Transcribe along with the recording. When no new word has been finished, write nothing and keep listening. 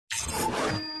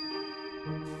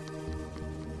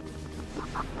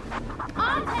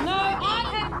Art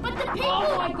has but the people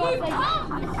who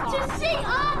come to see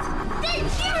art, they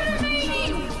hear the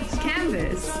meaning.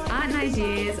 Canvas, Art and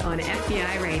Ideas on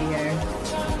FBI Radio.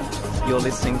 You're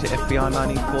listening to FBI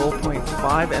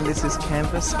 94.5 and this is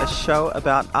Canvas, a show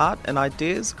about art and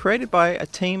ideas created by a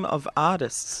team of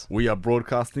artists. We are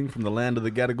broadcasting from the land of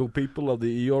the Gadigal people of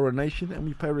the Eora Nation, and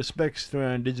we pay respects to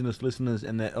our Indigenous listeners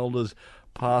and their elders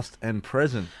past and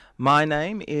present. My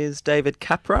name is David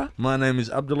Capra. My name is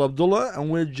Abdullah, and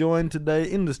we're joined today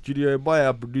in the studio by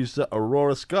our producer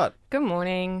Aurora Scott. Good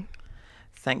morning.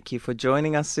 Thank you for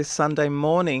joining us this Sunday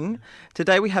morning.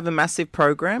 Today we have a massive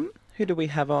program. Who do we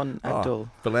have on, Abdul?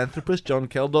 Philanthropist John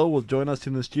Kaldor will join us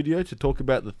in the studio to talk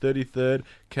about the 33rd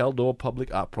Kaldor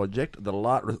Public Art Project, The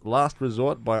Last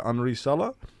Resort by Henri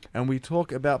Sola. And we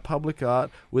talk about public art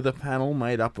with a panel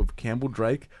made up of Campbell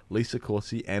Drake, Lisa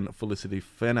Corsi and Felicity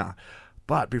Fenner.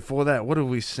 But before that, what have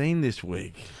we seen this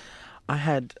week? I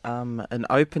had an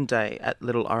open day at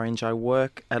Little Orange.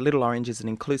 Little Orange is an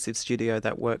inclusive studio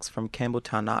that works from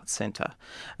Campbelltown Arts Centre.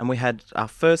 And we had our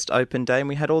first open day and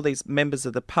we had all these members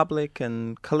of the public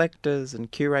and collectors and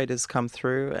curators come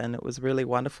through, and it was really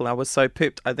wonderful. I was so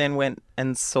pooped. I then went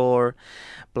and saw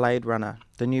Blade Runner,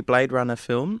 the new Blade Runner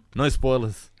film. No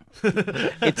spoilers.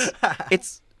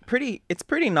 It's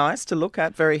pretty nice to look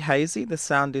at, very hazy. The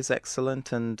sound is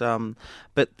excellent, and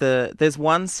but there's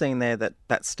one scene there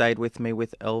that stayed with me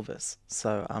with Elvis,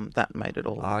 so that made it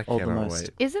all the most.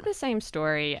 Wait. Is it the same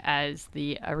story as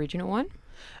the original one?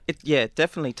 It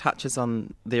definitely touches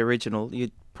on the original.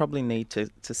 You probably need to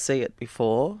see it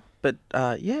before. But,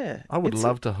 yeah. I would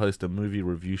love to host a movie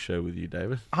review show with you,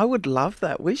 David. I would love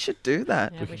that. We should do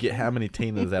that. Yeah, we could get how many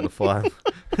Tinas out of 5?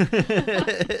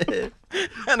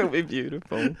 That'll be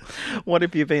beautiful. What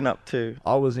have you been up to?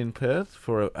 I was in Perth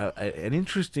for an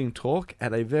interesting talk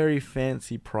at a very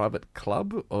fancy private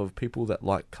club of people that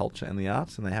like culture and the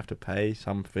arts, and they have to pay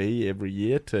some fee every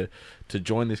year to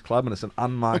join this club, and it's an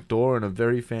unmarked door in a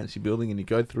very fancy building, and you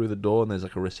go through the door and there's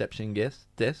like a reception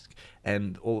desk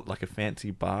and all like a fancy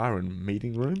bar and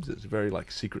meeting rooms. It's very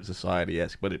like secret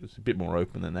society-esque, but it was a bit more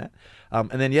open than that. And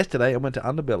then yesterday I went to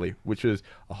Underbelly, which was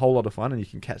a whole lot of fun, and you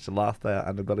can catch the last day at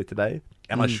Underbelly today.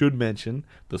 And I should mention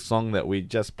the song that we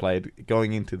just played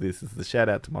going into this is the shout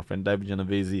out to my friend David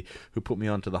Genovese, who put me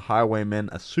onto the Highwaymen,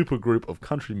 a super group of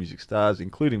country music stars,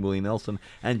 including Willie Nelson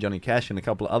and Johnny Cash and a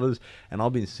couple of others. And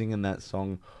I've been singing that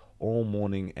song all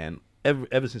morning and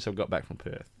ever since I got back from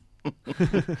Perth.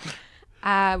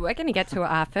 We're going to get to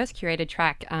our first curated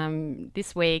track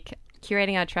this week.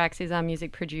 Curating our tracks is our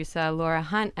music producer, Laura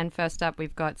Hunt. And first up,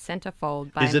 we've got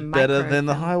Centerfold by Is it better than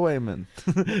the Highwaymen?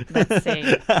 Let's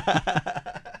see.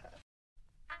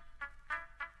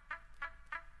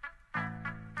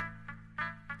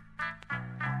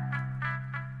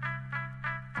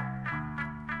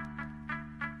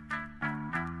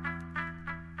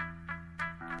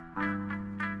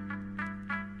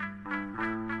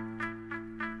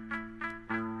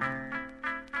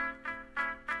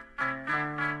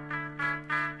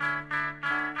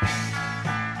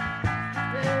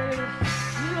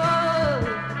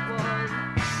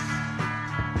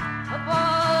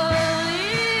 Above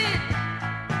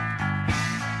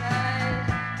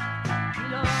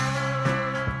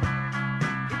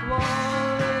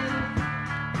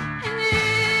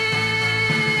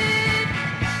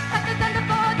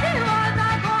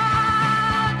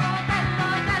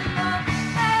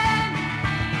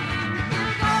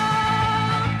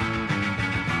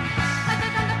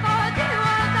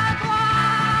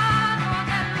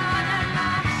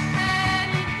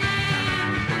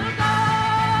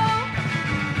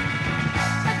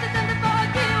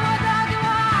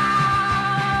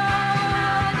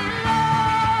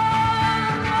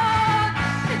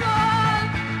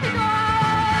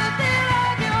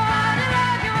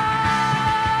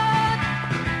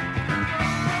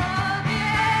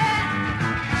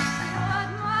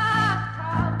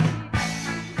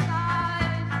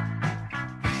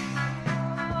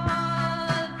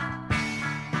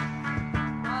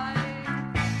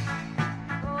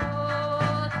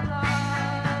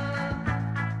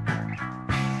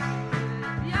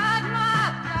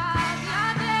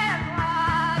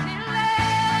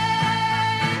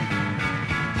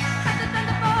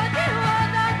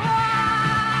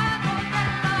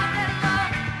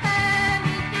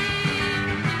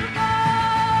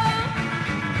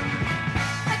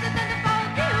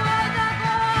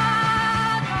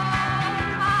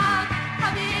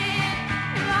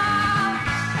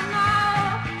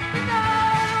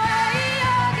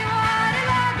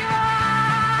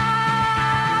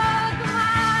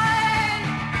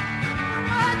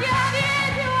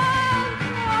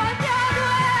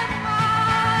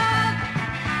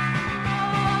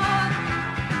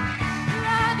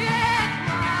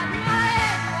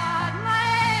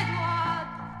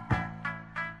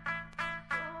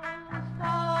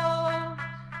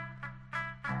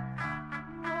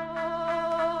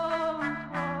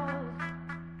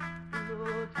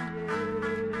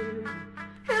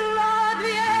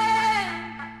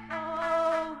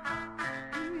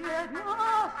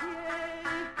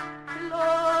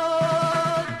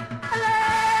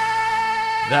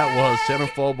That was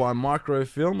Centerfold by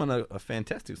Microfilm, and a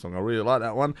fantastic song. I really like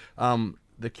that one.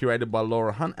 They're curated by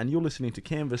Laura Hunt, and you're listening to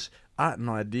Canvas Art and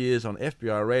Ideas on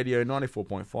FBI Radio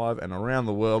 94.5 and around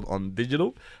the world on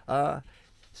digital.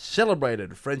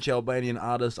 Celebrated French-Albanian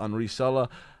artist Henri Sola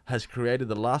has created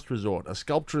The Last Resort, a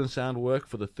sculpture and sound work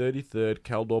for the 33rd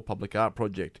Caldor Public Art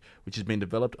Project, which has been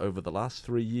developed over the last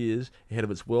 3 years ahead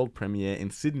of its world premiere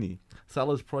in Sydney.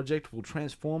 Sola's project will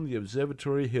transform the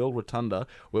Observatory Hill Rotunda,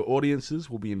 where audiences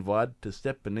will be invited to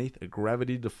step beneath a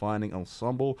gravity-defying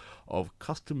ensemble of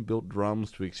custom-built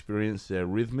drums to experience their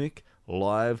rhythmic,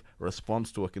 live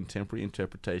response to a contemporary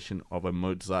interpretation of a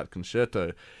Mozart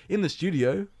concerto. In the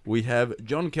studio, we have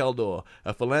John Caldor,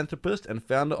 a philanthropist and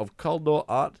founder of Caldor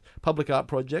Public Art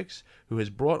Projects, who has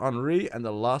brought Henri and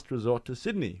The Last Resort to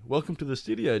Sydney. Welcome to the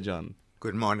studio, John.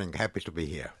 Good morning. Happy to be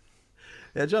here.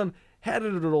 Now, John, how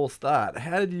did it all start?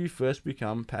 How did you first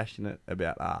become passionate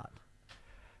about art?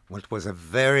 Well, it was a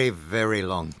very, very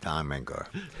long time ago.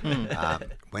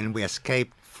 When we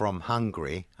escaped from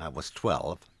Hungary, I was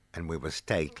 12, and we were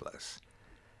stateless.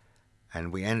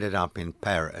 And we ended up in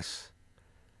Paris,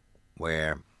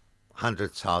 where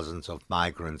hundreds of thousands of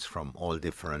migrants from all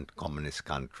different communist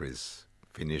countries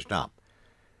finished up.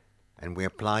 And we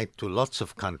applied to lots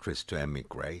of countries to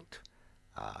emigrate,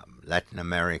 Latin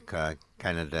America,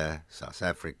 Canada, South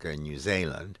Africa, New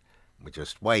Zealand. We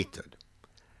just waited.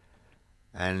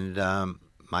 And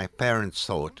my parents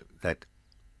thought that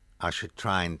I should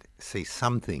try and see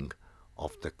something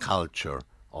of the culture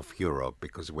of Europe,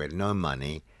 because we had no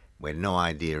money, we had no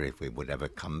idea if we would ever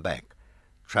come back.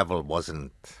 Travel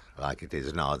wasn't like it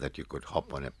is now, that you could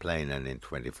hop on a plane and in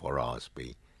 24 hours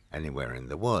be anywhere in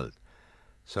the world.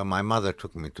 So my mother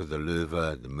took me to the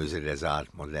Louvre, the Musée des Arts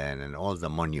Modernes, and all the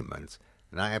monuments,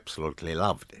 and I absolutely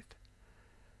loved it.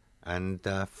 And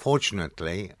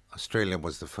fortunately, Australia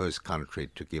was the first country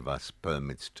to give us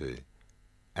permits to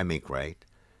emigrate,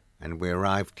 and we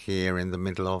arrived here in the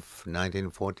middle of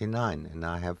 1949, and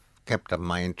I have kept up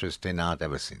my interest in art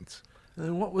ever since.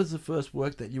 And what was the first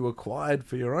work that you acquired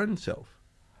for your own self?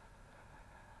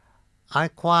 I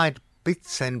acquired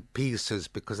bits and pieces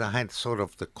because I had sort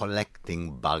of the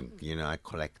collecting bug. You know, I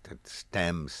collected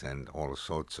stamps and all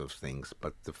sorts of things.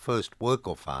 But the first work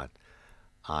of art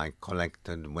I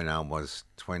collected when I was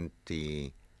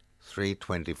 23,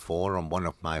 24 on one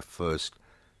of my first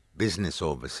business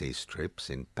overseas trips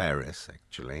in Paris,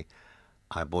 actually.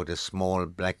 I bought a small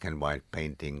black and white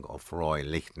painting of Roy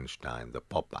Lichtenstein, the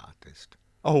pop artist.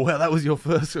 Oh, wow, that was your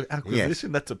first acquisition?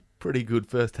 Yes. That's a pretty good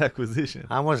first acquisition.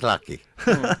 I was lucky.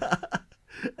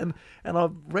 And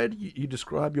I've read you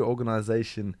describe your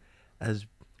organisation as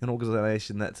an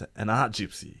organisation that's an art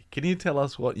gypsy. Can you tell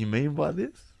us what you mean by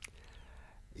this?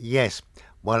 Yes.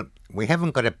 Well, we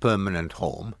haven't got a permanent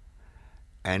home,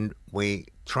 and we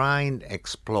try and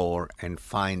explore and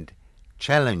find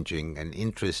challenging and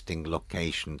interesting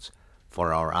locations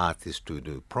for our artists to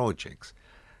do projects.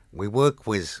 We work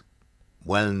with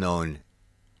well-known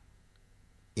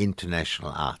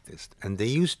international artists, and they're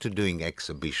used to doing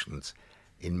exhibitions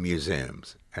in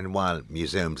museums. And while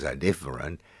museums are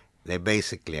different, they're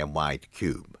basically a white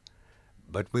cube.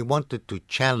 But we wanted to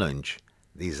challenge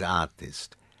these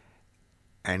artists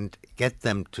and get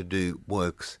them to do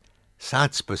works,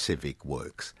 site-specific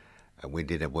works. We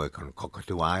did a work on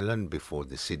Cockatoo Island before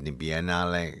the Sydney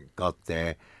Biennale got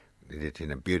there. We did it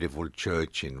in a beautiful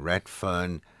church in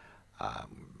Redfern,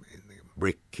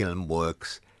 brick kiln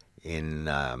works in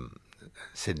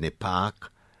Sydney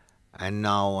Park, and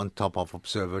now on top of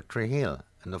Observatory Hill.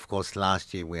 And of course,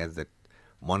 last year we had the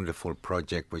wonderful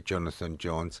project with Jonathan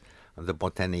Jones on the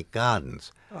Botanic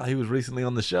Gardens. Oh, he was recently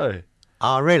on the show.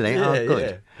 Oh, really? Yeah, oh,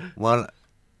 good. Yeah. Well,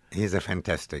 he's a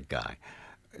fantastic guy.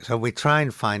 So we try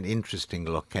and find interesting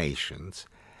locations,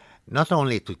 not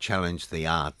only to challenge the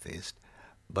artist,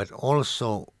 but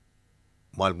also,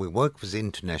 while we work with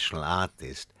international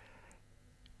artists,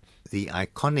 the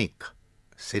iconic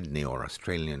Sydney or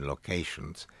Australian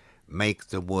locations make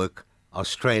the work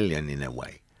Australian in a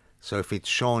way. So if it's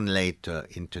shown later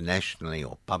internationally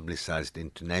or publicized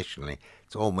internationally,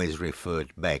 it's always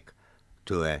referred back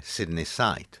to a Sydney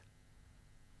site.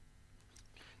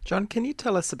 John, can you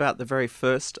tell us about the very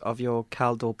first of your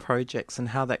Caldor projects and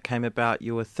how that came about?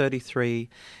 You were 33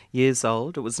 years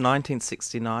old. It was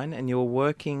 1969, and you were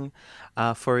working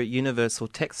for Universal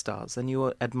Textiles, and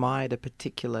you admired a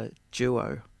particular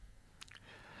duo.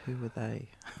 Who were they?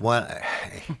 Well,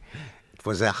 it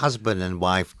was a husband and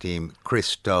wife team,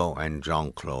 Christo and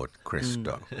Jean-Claude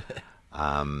Christo.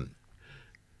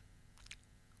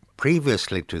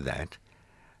 Previously to that,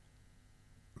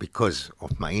 because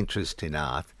of my interest in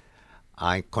art,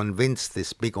 I convinced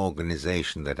this big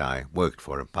organization that I worked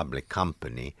for, a public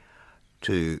company,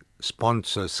 to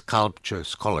sponsor sculpture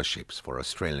scholarships for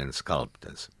Australian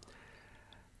sculptors.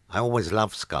 I always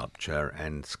loved sculpture,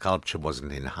 and sculpture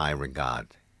wasn't in high regard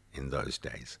in those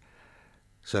days.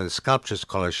 So the sculpture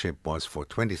scholarship was for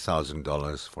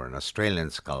 $20,000 for an Australian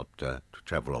sculptor to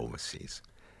travel overseas.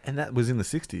 And that was in the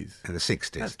 60s. In the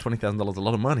 60s. That's $20,000 a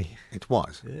lot of money. It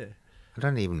was. Yeah. I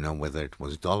don't even know whether it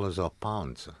was dollars or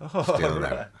pounds.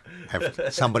 Still,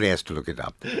 somebody has to look it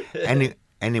up.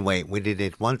 Anyway, we did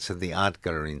it once at the Art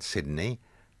Gallery in Sydney,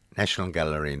 National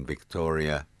Gallery in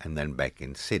Victoria, and then back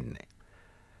in Sydney.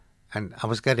 And I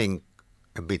was getting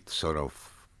a bit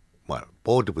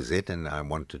bored with it, and I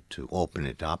wanted to open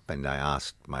it up, and I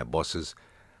asked my bosses,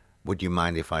 would you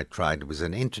mind if I tried with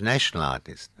an international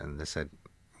artist? And they said,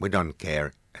 we don't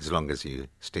care as long as you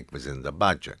stick within the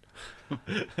budget.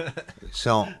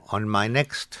 So on my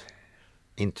next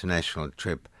international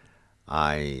trip,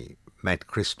 I met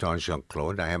Christo and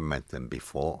Jean-Claude. I haven't met them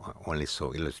before. I only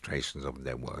saw illustrations of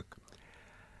their work.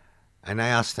 And I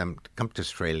asked them to come to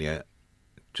Australia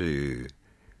to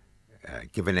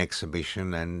give an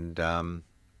exhibition and an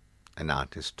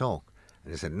artist talk.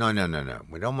 And they said, no.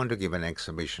 We don't want to give an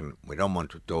exhibition. We don't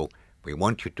want to talk. We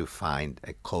want you to find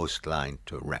a coastline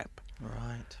to rap.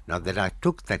 Right. Now that I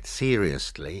took that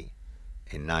seriously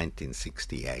in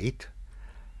 1968,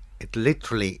 it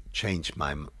literally changed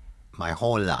my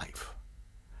whole life.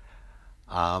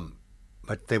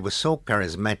 But they were so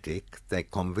charismatic, they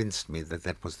convinced me that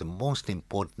that was the most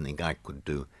important thing I could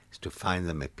do, is to find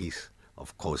them a piece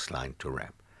of coastline to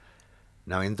rap.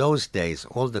 Now in those days,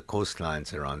 all the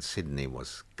coastlines around Sydney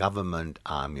was government,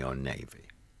 army or navy.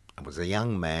 I was a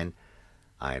young man,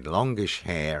 I had longish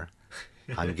hair,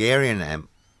 Hungarian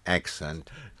accent,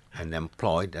 and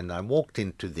employed, and I walked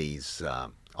into these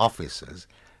offices,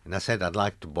 and I said, I'd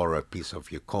like to borrow a piece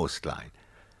of your coastline.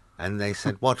 And they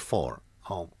said, what for?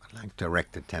 Oh, I'd like to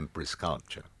erect a temporary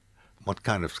sculpture. What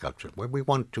kind of sculpture? Well, we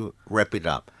want to wrap it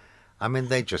up. I mean,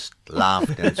 they just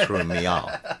laughed and threw me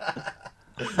out.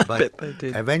 But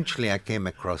eventually I came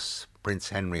across Prince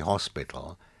Henry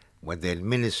Hospital, where the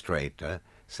administrator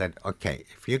said, okay,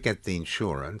 if you get the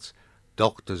insurance,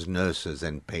 doctors, nurses,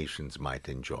 and patients might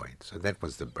enjoy it. So that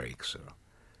was the breakthrough.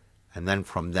 And then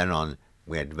from then on,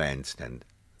 we advanced and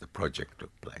the project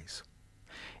took place.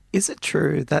 Is it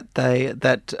true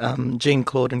that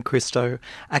Jean-Claude and Christo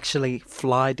actually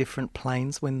fly different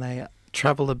planes when they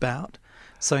travel about?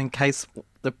 So in case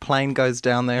the plane goes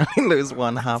down, they only lose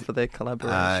one half of their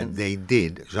collaboration. They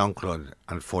did. Jean-Claude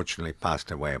unfortunately passed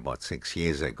away about 6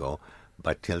 years ago,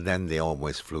 but till then they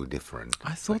always flew different.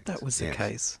 I thought planes. that was the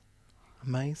case.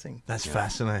 Amazing. That's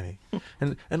fascinating.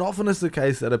 And often it's the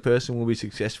case that a person will be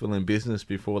successful in business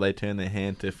before they turn their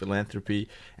hand to philanthropy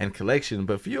and collection.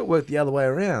 But for you, it worked the other way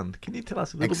around. Can you tell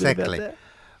us a little bit about that?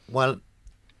 Well,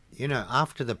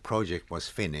 after the project was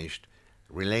finished,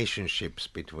 relationships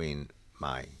between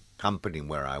my company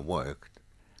where I worked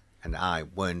and I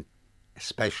weren't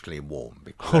especially warm,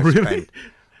 because I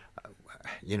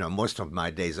spent most of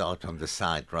my days out on the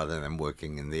site rather than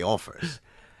working in the office.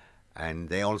 And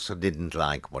they also didn't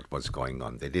like what was going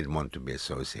on. They didn't want to be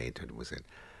associated with it.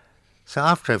 So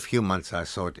after a few months, I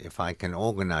thought, if I can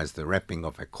organize the wrapping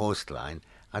of a coastline,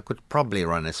 I could probably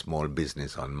run a small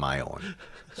business on my own.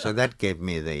 So that gave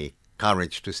me the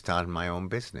courage to start my own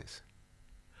business.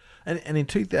 And in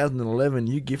 2011,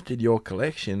 you gifted your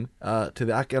collection to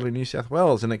the Art Gallery New South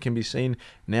Wales, and it can be seen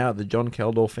now at the John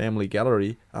Kaldor Family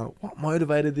Gallery. What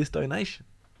motivated this donation?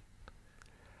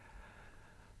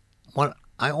 Well,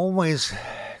 I always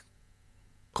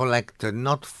collected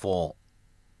not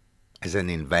as an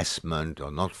investment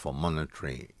or not for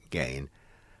monetary gain,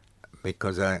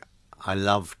 because I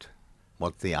loved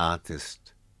what the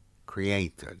artist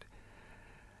created.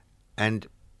 And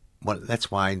well,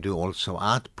 that's why I do also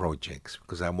art projects,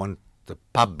 because I want the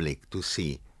public to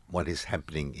see what is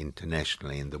happening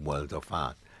internationally in the world of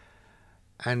art.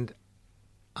 And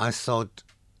I thought,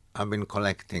 I've been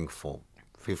collecting for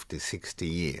 50, 60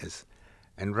 years,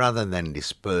 and rather than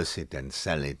disperse it and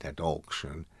sell it at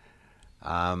auction,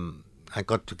 I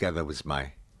got together with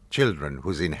my children,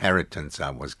 whose inheritance I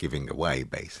was giving away,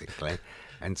 basically,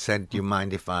 and said, do you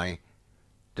mind if I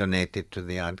donate it to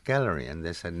the art gallery? And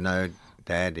they said, no,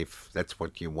 Dad, if that's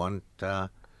what you want,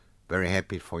 very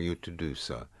happy for you to do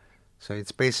so. So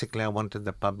it's basically I wanted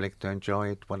the public to enjoy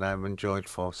it, what I've enjoyed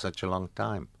for such a long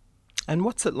time. And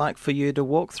what's it like for you to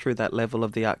walk through that level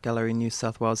of the Art Gallery in New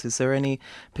South Wales? Is there any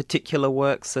particular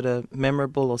works that are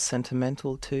memorable or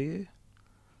sentimental to you?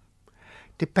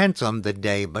 Depends on the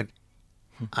day, but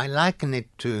I liken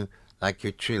it to like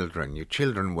your children. Your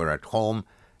children were at home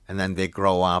and then they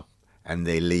grow up and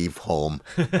they leave home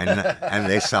and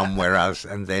they're somewhere else,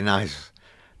 and they're nice.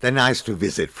 They're nice to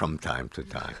visit from time to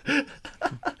time.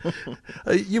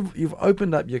 You've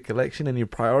opened up your collection and you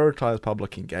prioritise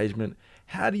public engagement.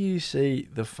 How do you see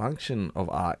the function of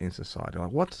art in society?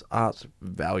 Like, what's art's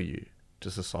value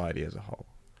to society as a whole?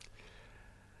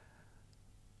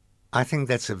 I think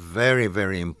that's a very,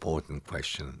 very important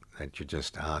question that you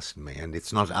just asked me, and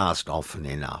it's not asked often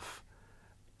enough.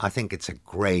 I think it's a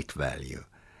great value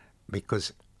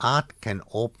because art can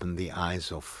open the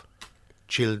eyes of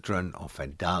children, of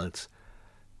adults,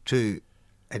 to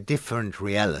a different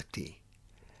reality.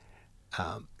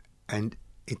 And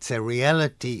it's a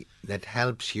reality that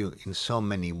helps you in so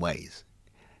many ways.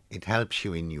 It helps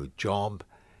you in your job,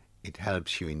 it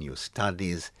helps you in your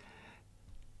studies,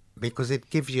 because it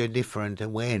gives you a different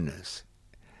awareness.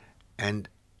 And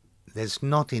there's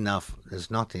not enough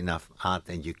art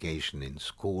education in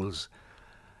schools.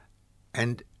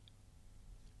 And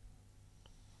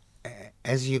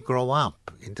as you grow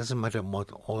up, it doesn't matter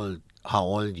how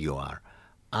old you are,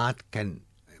 art can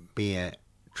be a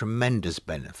tremendous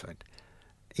benefit.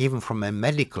 Even from a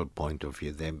medical point of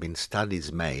view, there have been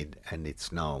studies made, and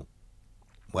it's now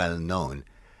well known,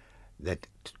 that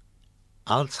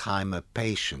Alzheimer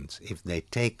patients, if they're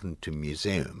taken to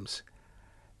museums,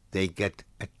 they get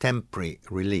a temporary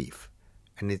relief.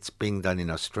 And it's being done in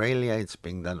Australia, it's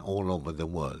being done all over the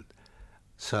world.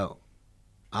 So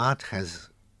art has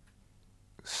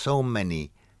so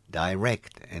many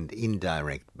direct and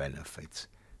indirect benefits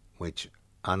which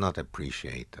are not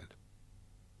appreciated.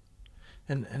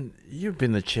 And you've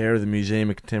been the chair of the Museum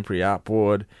of Contemporary Art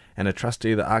Board and a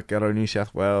trustee of the Art Gallery New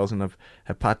South Wales, and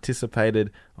have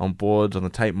participated on boards on the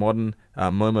Tate Modern,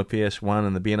 MoMA PS1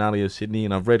 and the Biennale of Sydney,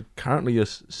 and I've read currently you're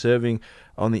serving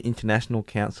on the International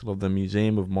Council of the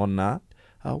Museum of Modern Art.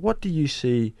 What do you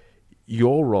see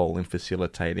your role in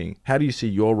facilitating, how do you see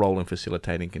your role in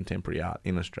facilitating contemporary art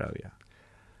in Australia?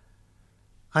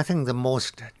 I think the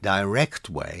most direct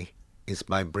way is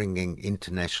by bringing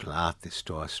international artists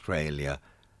to Australia,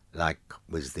 like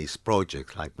with this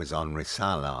project, like with Henri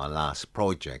Sala, our last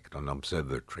project on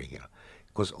Observatory Hill.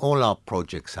 Because all our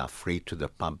projects are free to the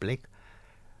public.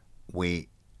 We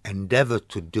endeavour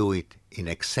to do it in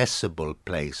accessible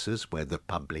places where the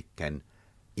public can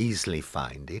easily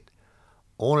find it.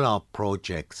 All our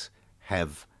projects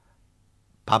have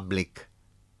public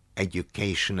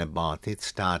education about it,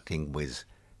 starting with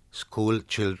school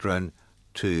children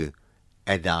to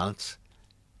adults,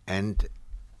 and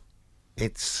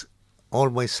it's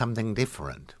always something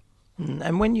different.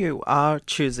 And when you are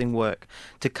choosing work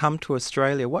to come to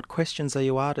Australia, what questions are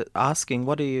you asking?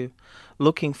 What are you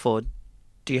looking for?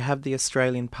 Do you have the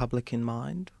Australian public in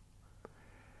mind?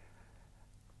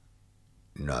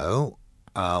 No.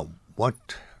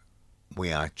 What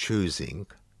we are choosing,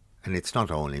 and it's not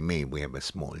only me, we have a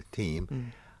small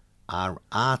team, are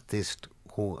artists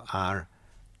who are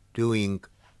doing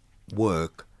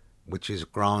work which is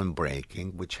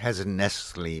groundbreaking, which hasn't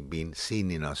necessarily been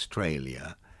seen in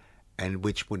Australia, and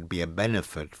which would be a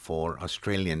benefit for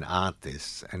Australian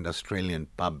artists and Australian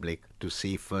public to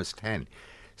see firsthand.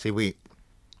 See, we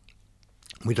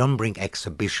don't bring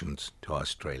exhibitions to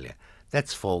Australia.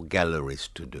 That's for galleries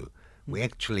to do. We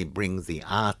actually bring the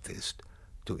artist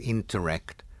to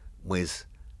interact with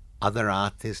other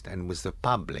artists and with the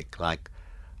public. Like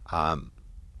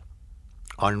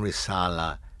Henri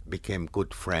Sala became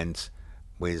good friends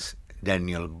with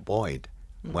Daniel Boyd,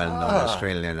 well-known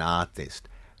Australian artist.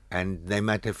 And they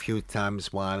met a few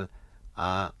times while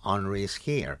Henri is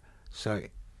here. So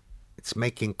it's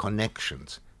making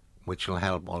connections, which will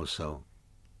help also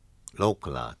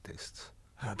local artists.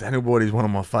 Daniel Boyd is one of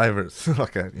my favourites.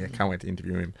 Can't wait to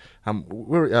interview him.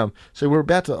 So we're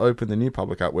about to open the new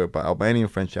public art work by Albanian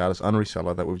French artist Henri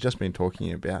Sala that we've just been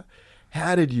talking about.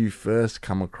 How did you first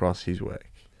come across his work?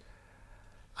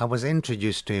 I was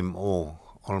introduced to him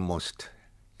almost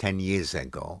 10 years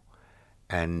ago,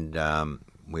 and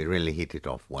we really hit it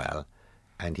off well.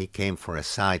 And he came for a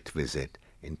site visit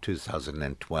in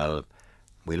 2012.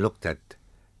 We looked at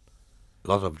a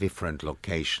lot of different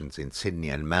locations in Sydney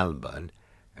and Melbourne,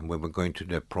 and we were going to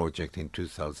do a project in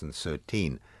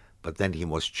 2013, but then he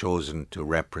was chosen to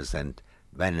represent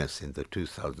Venice in the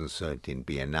 2013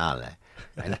 Biennale.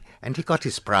 And he got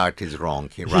his priorities wrong.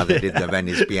 He rather did the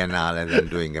Venice Biennale than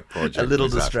doing a project. A little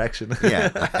distraction.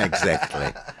 Yeah,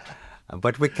 exactly.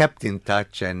 But we kept in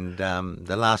touch, and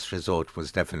the last resort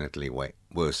was definitely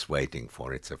worth waiting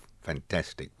for. It's a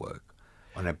fantastic work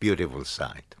on a beautiful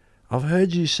site. I've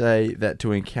heard you say that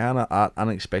to encounter art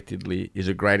unexpectedly is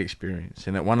a great experience,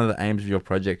 and that one of the aims of your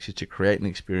projects is to create an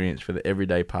experience for the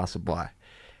everyday passerby.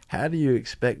 How do you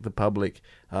expect the public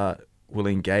will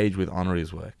engage with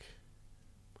Henri's work?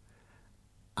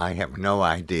 I have no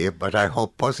idea, but I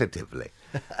hope positively.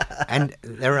 And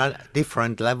there are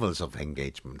different levels of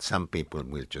engagement. Some people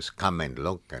will just come and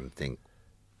look and think,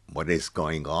 what is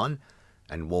going on,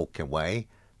 and walk away.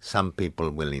 Some people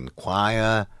will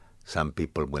inquire. Some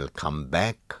people will come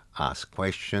back, ask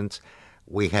questions.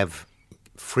 We have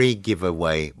free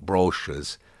giveaway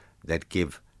brochures that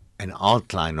give an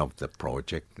outline of the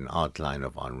project, an outline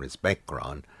of Henri's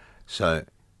background. So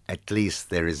at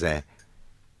least there is a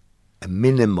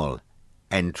minimal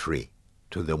entry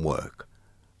to the work.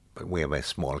 But we have a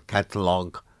small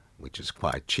catalogue, which is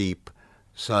quite cheap.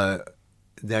 So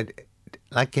that,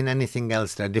 like in anything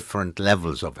else, there are different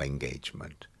levels of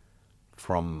engagement.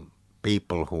 From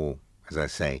people who, as I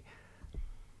say,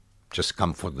 just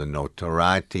come for the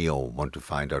notoriety or want to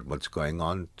find out what's going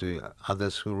on, to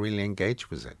others who really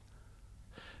engage with it.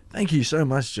 Thank you so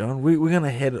much, John. We're going to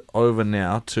head over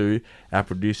now to our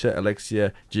producer,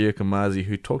 Alexia Giacomazi,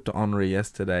 who talked to Henri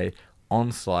yesterday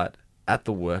on site at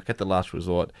the work, at the Last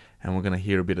Resort, and we're going to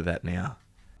hear a bit of that now.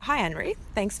 Hi, Henri.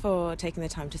 Thanks for taking the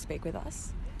time to speak with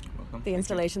us. Welcome. The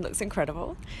installation looks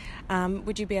incredible.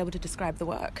 Would you be able to describe the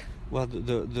work? Well,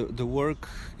 the work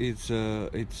is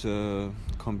it's a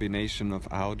combination of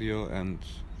audio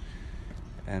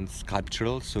and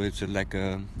sculptural. So it's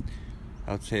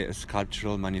I would say a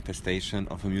sculptural manifestation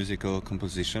of a musical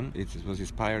composition. It was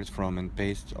inspired from and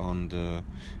based on the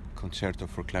Concerto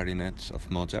for Clarinet of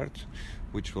Mozart,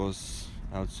 which was,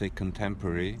 I would say,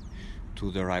 contemporary to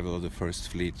the arrival of the First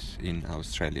Fleet in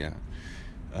Australia.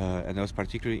 And I was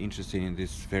particularly interested in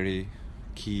this very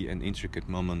key and intricate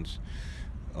moment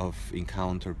of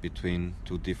encounter between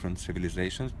two different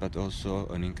civilizations, but also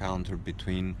an encounter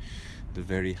between the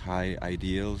very high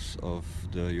ideals of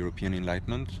the European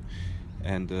Enlightenment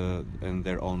and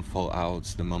their own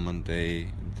fallouts the moment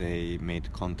they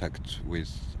made contact with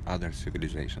other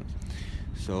civilizations.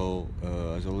 So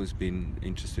I've always been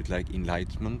interested, like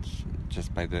enlightenment,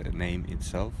 just by the name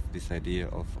itself, this idea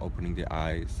of opening the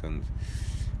eyes and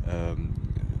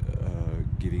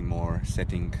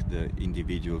setting the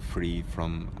individual free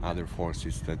from other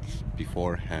forces that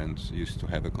beforehand used to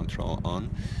have a control on.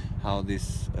 How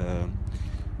this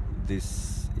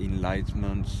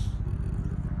enlightenment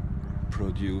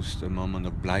produced a moment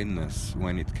of blindness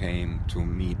when it came to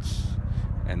meet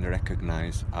and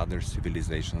recognize other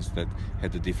civilizations that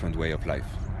had a different way of life.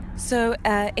 So,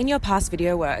 in your past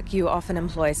video work, you often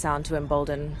employ sound to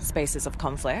embolden spaces of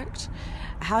conflict.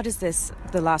 How does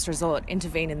The Last Resort,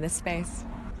 intervene in this space?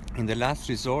 In The Last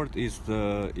Resort is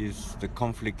the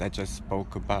conflict I just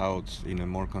spoke about in a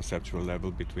more conceptual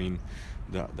level between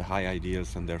the high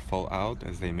ideas and their fallout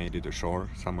as they made it ashore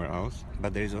somewhere else.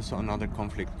 But there is also another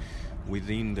conflict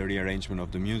within the rearrangement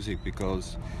of the music,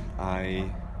 because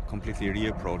I completely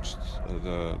reapproached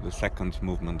the second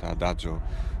movement, Adagio,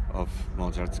 of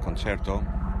Mozart's concerto,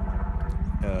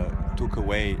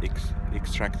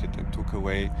 extracted and took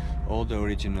away all the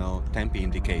original tempi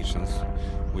indications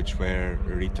which were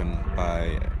written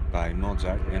by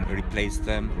Mozart and replaced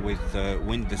them with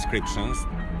wind descriptions.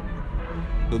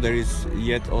 So there is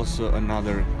yet also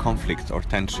another conflict or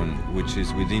tension which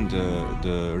is within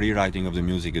the rewriting of the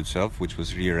music itself, which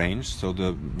was rearranged. So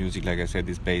the music, like I said,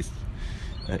 is based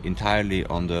entirely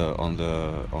on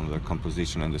the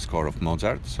composition and the score of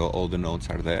Mozart, so all the notes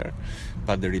are there,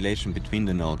 but the relation between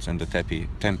the notes and the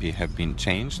tempi have been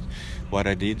changed. What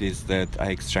I did is that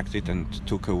I extracted and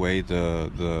took away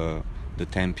the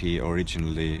tempi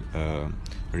originally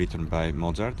written by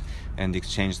Mozart and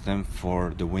exchanged them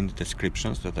for the wind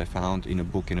descriptions that I found in a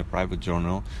book in a private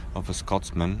journal of a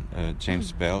Scotsman,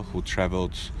 James Bell, who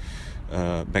traveled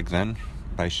back then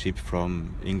by ship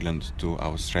from England to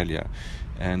Australia.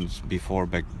 And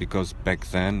because back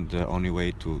then the only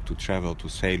way to travel, to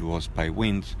sail, was by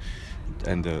wind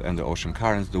and the ocean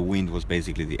currents. The wind was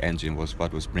basically the engine, was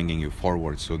what was bringing you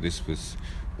forward. So this was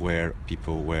where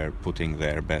people were putting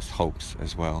their best hopes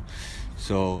as well.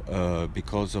 So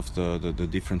because of the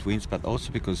different winds, but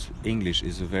also because English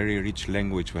is a very rich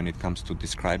language when it comes to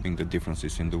describing the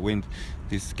differences in the wind,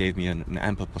 this gave me an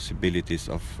ample possibilities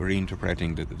of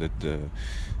reinterpreting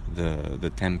the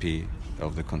tempi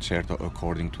of the concerto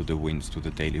according to the winds, to the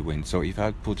daily wind. So if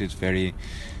I put it very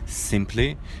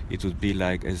simply, it would be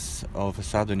like, as all of a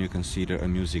sudden you consider a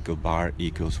musical bar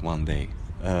equals one day.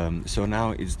 So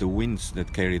now it's the winds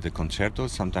that carry the concerto,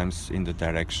 sometimes in the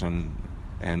direction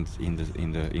and in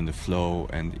the flow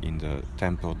and in the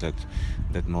tempo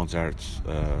that Mozart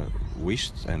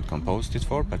wished and composed it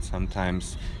for, but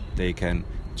sometimes they can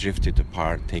drift it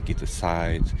apart, take it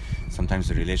aside. Sometimes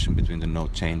the relation between the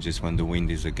note changes when the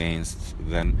wind is against,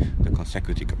 then the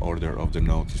consecutive order of the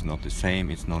note is not the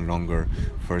same. It's no longer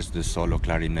first the solo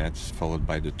clarinet followed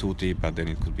by the tutti, but then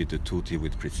it could be the tutti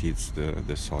which precedes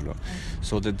the solo.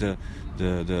 So that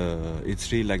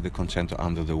it's really like the concerto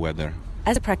under the weather.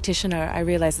 As a practitioner, I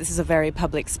realise this is a very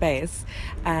public space.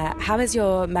 How has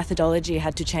your methodology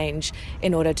had to change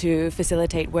in order to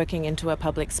facilitate working into a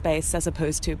public space as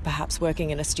opposed to perhaps working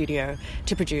in a studio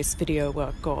to produce video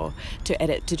work or to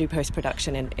edit, to do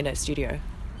post-production in a studio?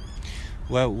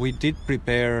 Well, we did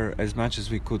prepare as much as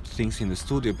we could things in the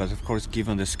studio, but of course,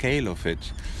 given the scale of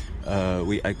it,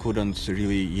 I couldn't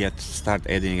really yet start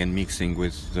editing and mixing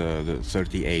with the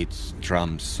 38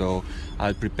 drums. So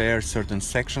I'll prepare certain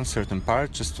sections, certain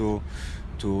parts, just to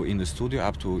in the studio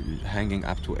hanging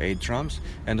up to 8 drums.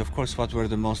 And of course, what were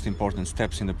the most important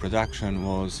steps in the production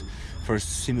was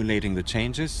first simulating the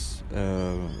changes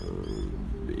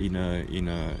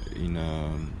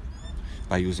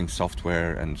by using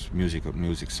software and music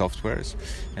softwares,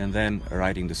 and then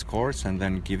writing the scores, and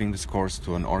then giving the scores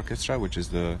to an orchestra, which is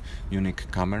the Munich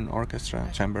Kammern Orchestra,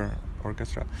 chamber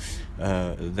orchestra,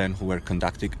 then who were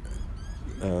conducting,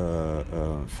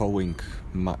 following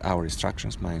my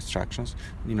instructions,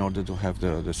 in order to have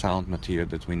the sound material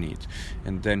that we need.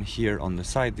 And then here on the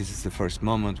side, this is the first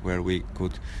moment where we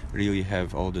could really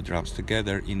have all the drums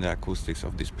together in the acoustics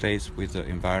of this place with the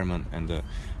environment and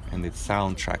its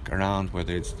soundtrack around,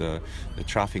 whether it's the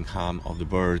traffic hum of the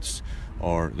birds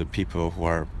or the people who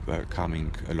are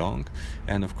coming along.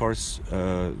 And of course,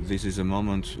 this is a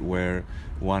moment where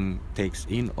one takes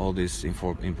in all this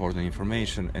important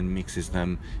information and mixes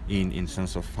them in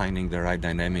sense of finding the right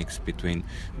dynamics between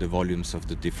the volumes of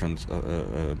the different,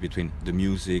 between the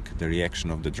music, the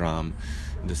reaction of the drum,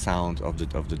 the sound of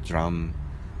the drum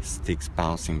sticks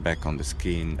bouncing back on the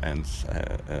skin, and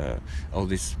all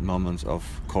these moments of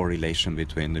correlation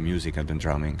between the music and the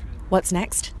drumming. What's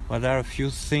next? Well, there are a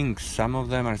few things. Some of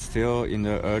them are still in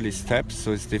the early steps,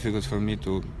 so it's difficult for me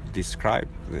to describe.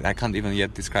 I can't even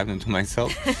yet describe them to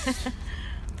myself.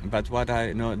 But what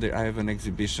I know, I have an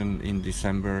exhibition in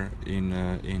December in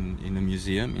a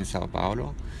museum in Sao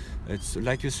Paulo. It's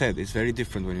like you said, it's very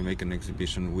different when you make an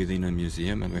exhibition within a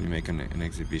museum and when you make an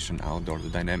exhibition outdoor. The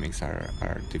dynamics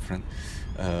are different.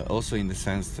 Also in the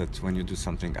sense that when you do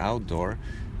something outdoor,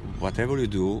 whatever you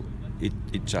do,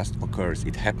 it just occurs.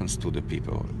 It happens to the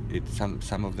people.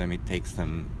 Some of them, it takes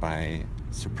them by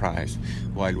surprise.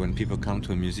 While when people come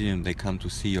to a museum, they come to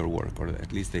see your work, or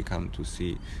at least they come to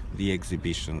see the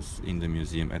exhibitions in the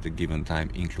museum at a given time,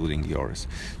 including yours.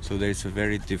 So there is a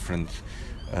very different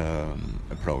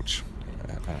approach.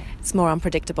 It's more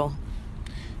unpredictable.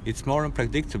 It's more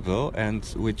unpredictable, and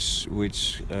which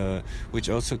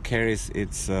also carries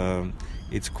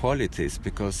its qualities,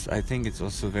 because I think it's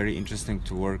also very interesting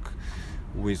to work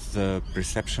with the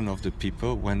perception of the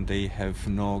people when they have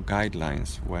no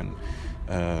guidelines,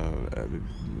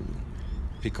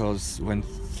 because when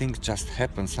things just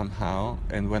happen somehow,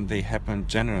 and when they happen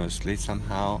generously,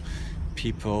 somehow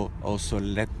people also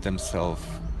let themselves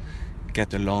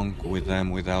get along with them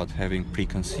without having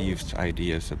preconceived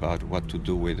ideas about what to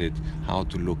do with it, how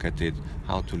to look at it,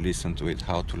 how to listen to it,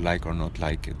 how to like or not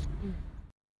like it.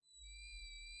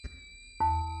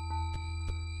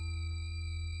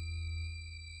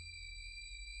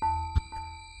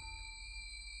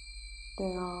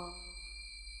 There are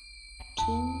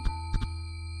 2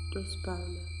 Dos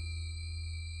Palmas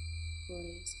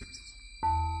oases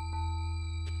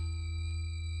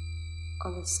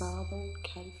on the southern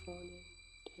California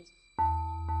desert.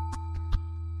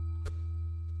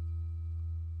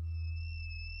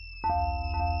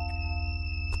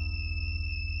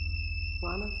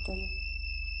 One of them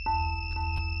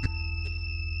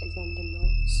is on the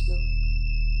north slope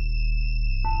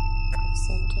of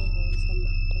Santa Rosa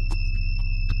Mountains.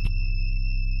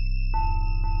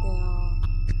 There are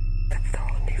a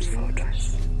thorny fortress.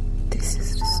 This is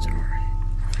the story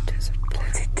of a desert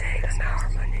plant. Detail and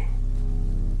harmony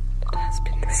that has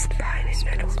been the spiny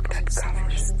network that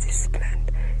covers this plant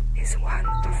is one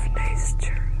of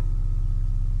nature's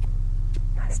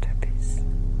masterpiece.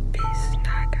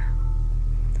 Biznaga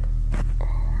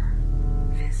or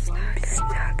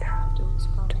Visnaga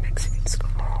to Mexican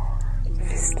or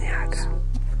Visnaga,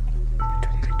 but a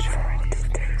majority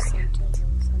delicate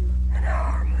and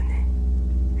harmony.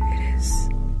 It is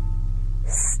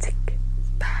stick,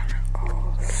 barrel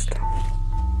or stone.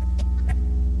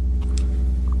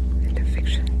 In the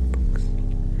fiction books,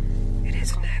 it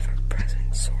is an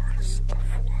ever-present source of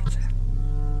water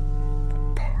for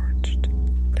parched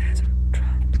desert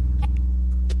travelers.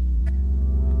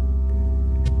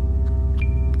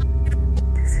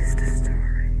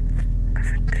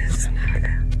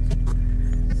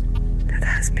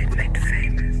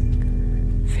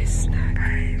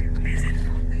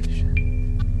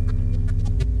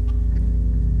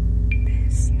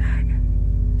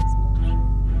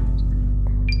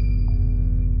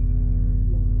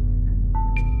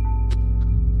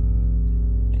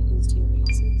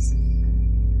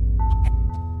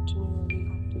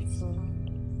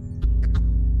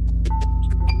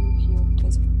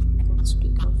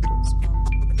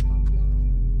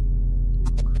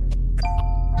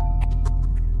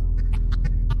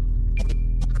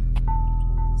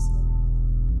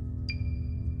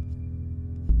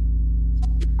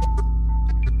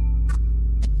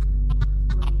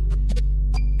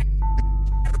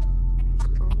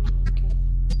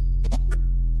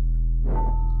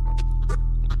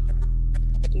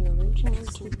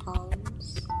 Marching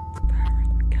columns,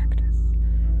 barrel cactus,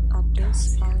 at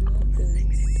this final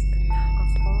buildings, a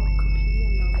four copy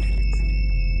mountains,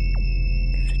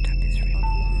 if the top is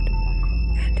removed,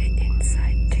 and the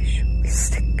inside tissue,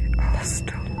 stick or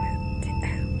stone with the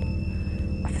end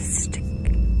of a stick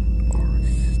or a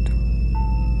stone.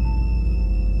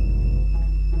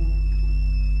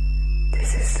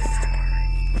 This is the story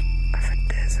of a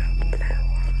desert plant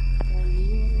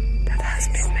that has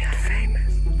been made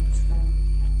famous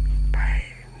by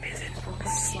missing a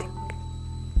stick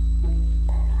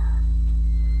or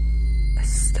a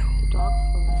stone.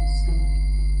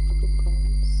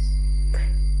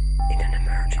 In an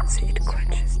emergency, it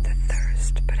quenches the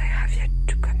thirst, but I have yet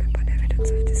to come upon evidence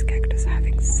of this cactus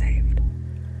having saved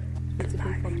the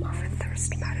life of a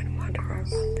thirst-maddened wanderer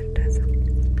on the desert.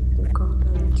 The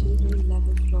comparatively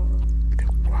level floor. The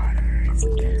water is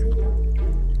clear,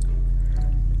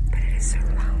 but it is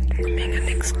surrounded, forming an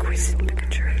exquisite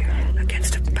picture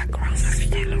against a background of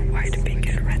yellow, white, pink,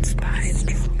 and red spines.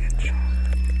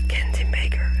 Candy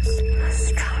makers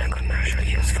found a commercial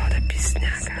use for the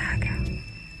bisnaga.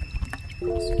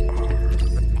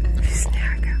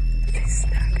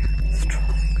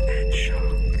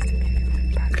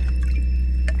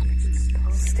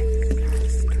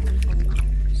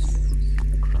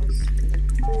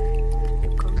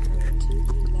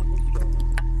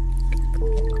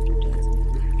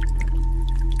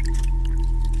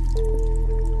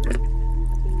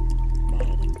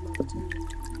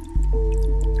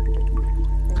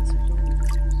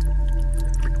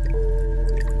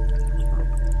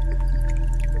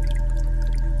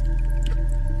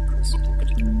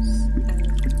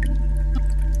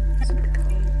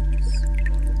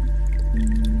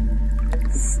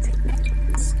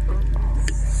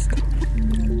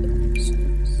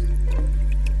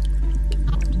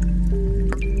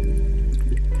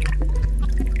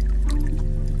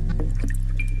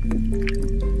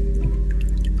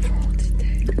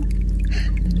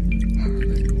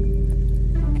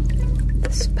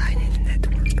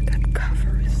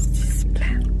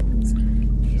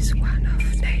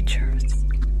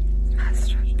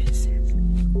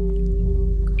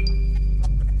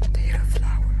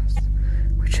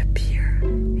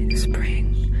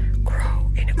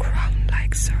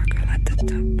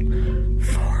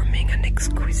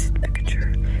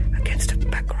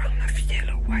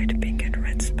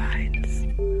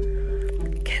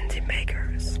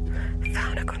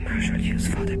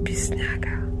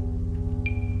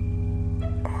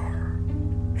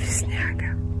 Visnaga,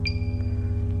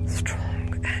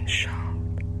 strong and sharp.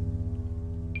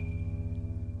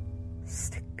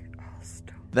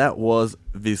 That was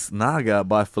Visnaga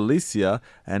by Felicia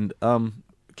and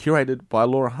curated by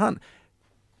Laura Hunt.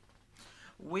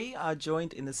 We are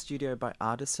joined in the studio by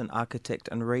artist and architect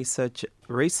and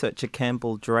researcher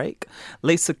Campbell Drake,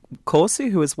 Lisa Corsi,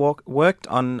 who has worked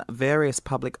on various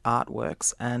public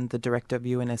artworks, and the director of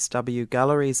UNSW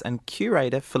Galleries and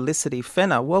curator Felicity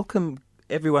Fenner. Welcome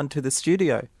everyone to the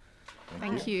studio.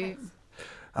 Thank you.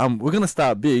 We're going to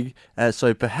start big,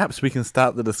 so perhaps we can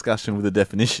start the discussion with a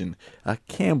definition.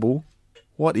 Campbell,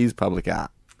 what is public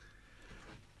art?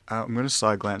 I'm going to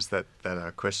side glance that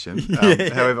question.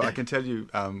 However, I can tell you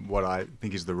what I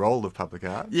think is the role of public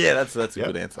art. Yeah, that's a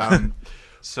good answer.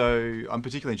 So I'm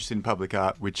particularly interested in public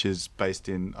art, which is based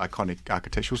in iconic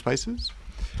architectural spaces.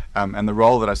 And the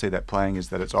role that I see that playing is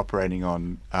that it's operating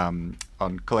on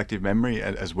collective memory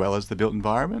as well as the built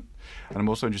environment. And I'm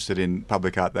also interested in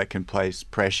public art that can place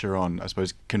pressure on, I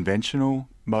suppose, conventional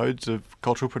modes of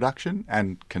cultural production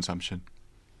and consumption.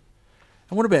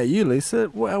 And what about you, Lisa?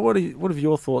 What are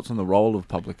your thoughts on the role of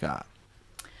public art?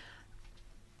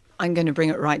 I'm going to bring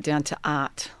it right down to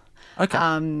art. Okay.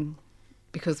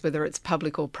 Because whether it's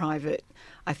public or private,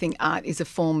 I think art is a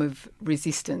form of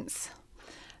resistance.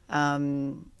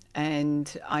 And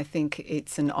I think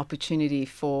it's an opportunity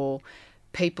for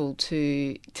people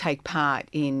to take part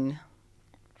in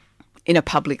a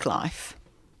public life.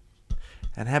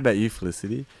 And how about you,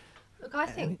 Felicity? Look, I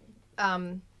think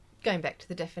going back to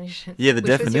the definition, the which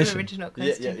definition was your original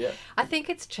question, yeah. I think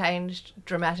it's changed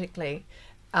dramatically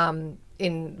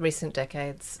in recent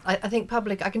decades. I think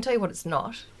public, I can tell you what it's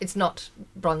not. It's not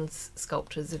bronze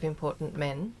sculptures of important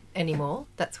men anymore.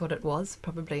 That's what it was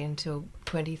probably until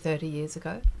 20, 30 years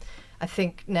ago. I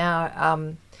think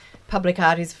now public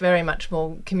art is very much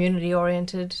more community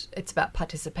oriented. It's about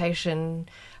participation.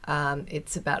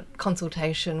 It's about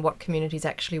consultation, what communities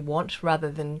actually want,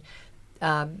 rather than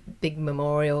big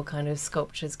memorial kind of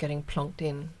sculptures getting plonked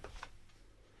in.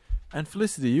 And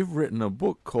Felicity, you've written a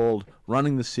book called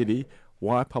Running the City,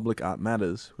 Why Public Art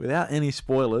Matters. Without any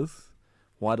spoilers,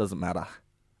 why does it matter?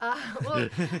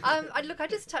 I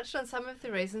just touched on some of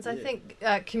the reasons. I think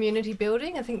community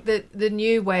building. I think that the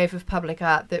new wave of public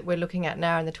art that we're looking at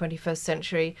now in the 21st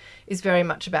century is very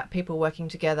much about people working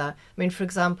together. I mean, for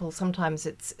example, sometimes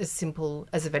it's as simple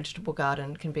as a vegetable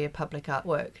garden can be a public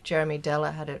artwork. Jeremy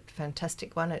Deller had a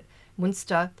fantastic one at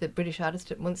Munster, the British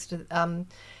artist at Munster,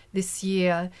 this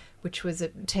year, which was a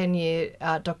 10-year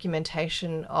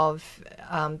documentation of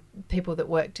people that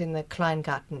worked in the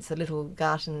Kleingartens, the little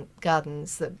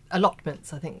gardens, the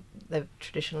allotments, I think they're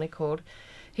traditionally called.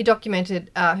 He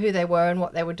documented who they were and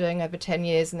what they were doing over 10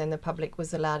 years, and then the public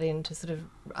was allowed in to sort of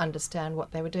understand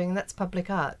what they were doing. And that's public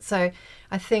art. So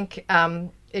I think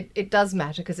it does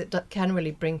matter because it can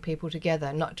really bring people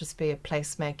together, not just be a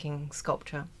place-making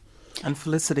sculpture. And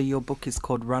Felicity, your book is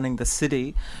called Running the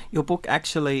City. Your book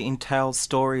actually entails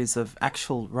stories of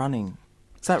actual running.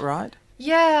 Is that right?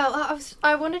 Yeah,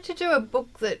 I wanted to do a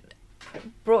book that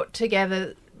brought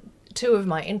together two of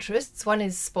my interests. One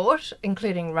is sport,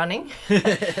 including running.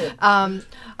 I've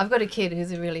got a kid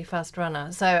who's a really fast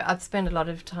runner, so I've spent a lot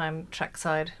of time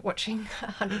trackside watching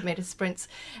 100-metre sprints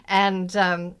and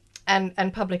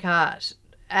public art.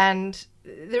 And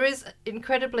there is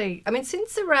incredibly... I mean,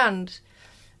 since around...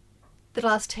 the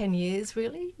last 10 years,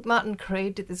 really. Martin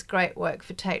Creed did this great work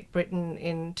for Tate Britain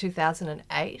in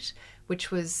 2008,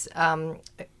 which was,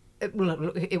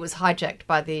 it was hijacked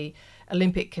by the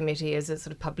Olympic Committee as a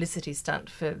sort of publicity stunt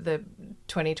for the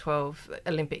 2012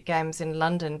 Olympic Games in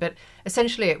London. But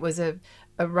essentially it was a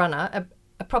runner,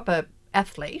 a proper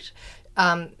athlete,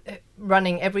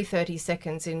 running every 30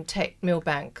 seconds in Tate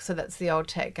Millbank, so that's the old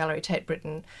Tate Gallery, Tate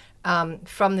Britain,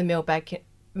 from the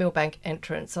Millbank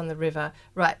entrance on the river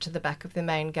right to the back of the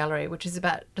main gallery, which is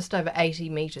about just over 80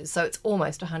 metres, so it's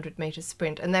almost a 100-metre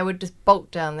sprint, and they would just bolt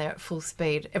down there at full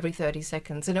speed every 30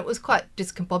 seconds, and it was quite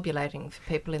discombobulating for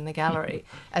people in the gallery,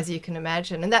 as you can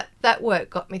imagine. And that work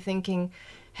got me thinking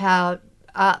how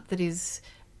art that is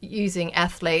using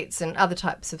athletes and other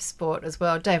types of sport as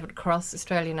well. David Cross,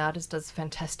 Australian artist, does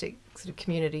fantastic sort of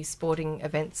community sporting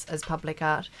events as public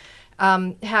art,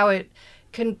 how it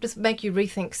can just make you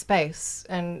rethink space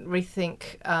and rethink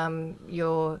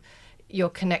your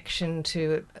connection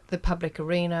to the public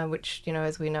arena, which, you know,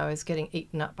 as we know, is getting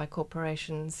eaten up by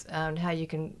corporations, and how you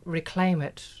can reclaim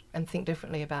it and think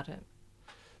differently about it.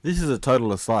 This is a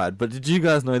total aside, but did you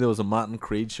guys know there was a Martin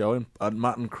Creed show,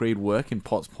 Martin Creed work in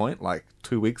Potts Point like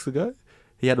 2 weeks ago?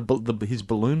 He had his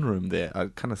balloon room there. I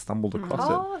kind of stumbled across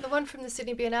it. Oh, the one from the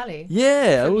Sydney Biennale.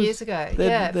 Yeah. From years ago.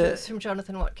 It was from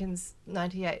Jonathan Watkins'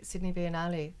 98 Sydney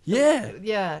Biennale. Yeah.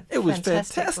 Yeah. It was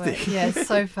fantastic. Work. Yeah, it's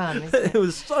so fun, isn't it? It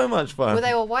was so much fun. Were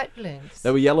they all white balloons? They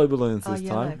were yellow balloons this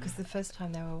yellow, time. because the first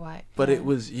time they were white. But it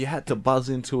was, you had to buzz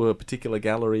into a particular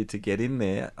gallery to get in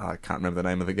there. I can't remember the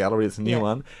name of the gallery. It's a new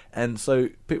one. And so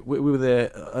we were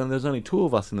there, and there's only two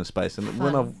of us in the space. And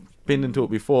when I've been into it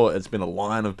before, it's been a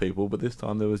line of people, but this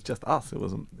time there was just us. It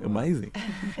was amazing.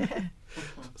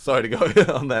 Sorry to go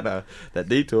on that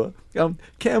detour.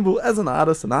 Campbell, as an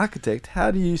artist and architect, how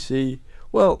do you see...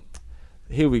 Well,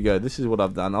 here we go. This is what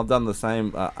I've done. I've done the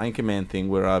same Anchorman thing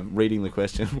where I'm reading the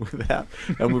question without...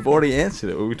 And we've already answered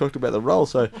it when we talked about the role.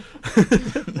 So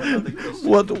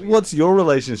what's your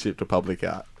relationship to public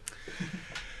art?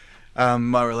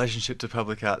 My relationship to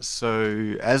public art.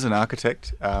 So, as an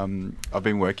architect, I've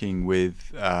been working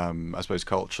with, I suppose,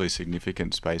 culturally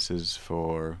significant spaces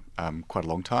for quite a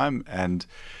long time, and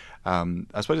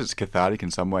I suppose it's cathartic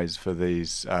in some ways for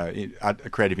these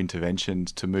creative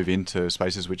interventions to move into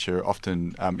spaces which are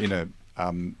often in a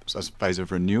phase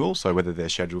of renewal. So, whether they're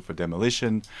scheduled for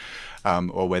demolition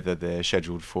or whether they're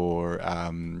scheduled for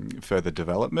further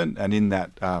development, and in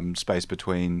that space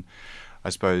between, I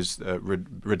suppose,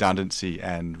 redundancy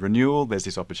and renewal, there's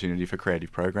this opportunity for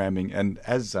creative programming. And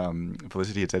as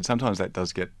Felicity had said, sometimes that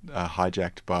does get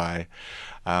hijacked by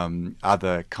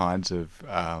other kinds of,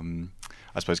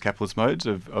 I suppose, capitalist modes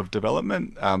of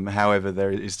development. However,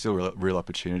 there is still a real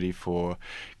opportunity for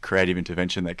creative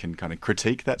intervention that can kind of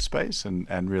critique that space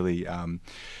and really,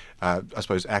 I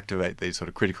suppose, activate these sort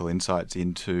of critical insights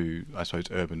into, I suppose,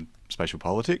 urban spatial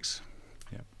politics.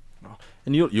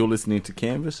 And you're listening to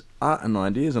Canvas, Art and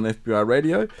Ideas on FBI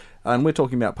Radio, and we're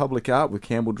talking about public art with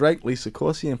Campbell Drake, Lisa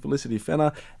Corsi and Felicity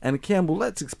Fenner. And Campbell,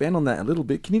 let's expand on that a little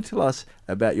bit. Can you tell us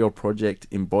about your project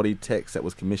Embodied Text that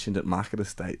was commissioned at Market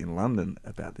Estate in London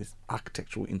about this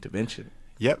architectural intervention?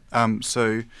 Yep.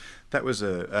 So that was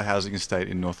a housing estate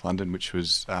in North London which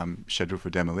was scheduled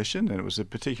for demolition, and it was a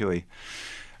particularly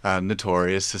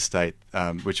notorious estate,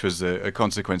 which was a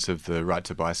consequence of the right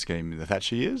to buy scheme in the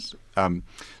Thatcher years.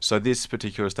 So this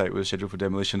particular estate was scheduled for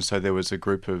demolition. So there was a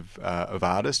group of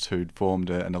artists who'd formed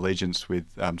an allegiance with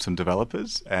some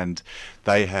developers, and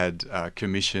they had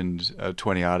commissioned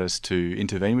 20 artists to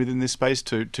intervene within this space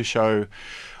to show,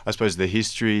 I suppose, the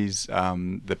histories,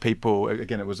 the people.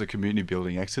 Again, it was a community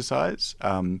building exercise.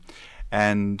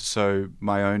 And so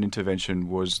my own intervention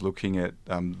was looking at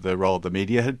the role the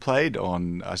media had played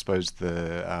on, I suppose,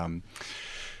 the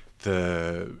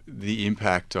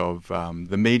impact of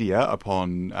the media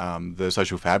upon the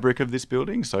social fabric of this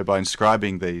building. So by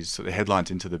inscribing these sort of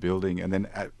headlines into the building, and then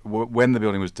when the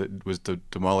building was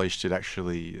demolished, it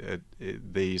actually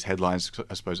these headlines,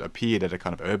 I suppose, appeared at a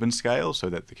kind of urban scale, so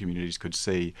that the communities could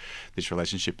see this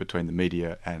relationship between the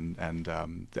media and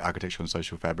the architectural and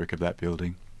social fabric of that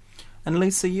building. And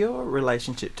Lisa, your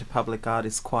relationship to public art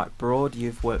is quite broad.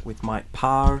 You've worked with Mike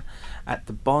Parr at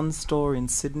the Bond store in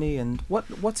Sydney, and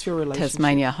what's your relationship?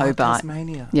 Tasmania, Hobart.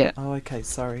 Tasmania. Yeah. Oh, okay.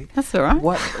 Sorry. That's all right.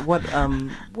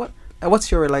 What's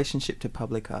your relationship to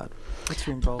public art? What's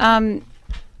your involvement?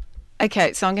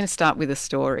 Okay, so I'm going to start with a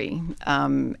story,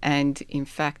 and in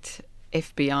fact,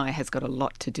 FBI has got a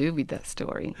lot to do with that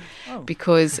story,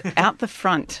 because out the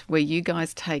front where you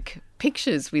guys take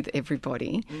pictures with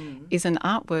everybody is an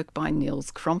artwork by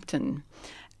Nils Crompton,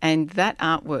 and that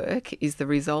artwork is the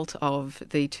result of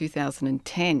the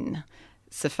 2010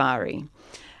 safari.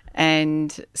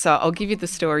 And so I'll give you the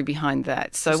story behind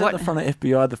that. So is that the front of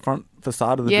FBI, the front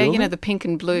facade of the building? Yeah, you know, the pink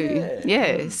and blue.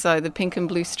 Yeah, so the pink and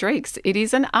blue streaks. It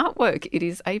is an artwork. It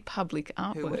is a public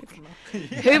artwork.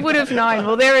 Who would have known?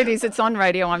 Well, there it is. It's on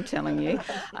radio, I'm telling you.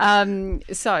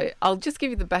 So I'll just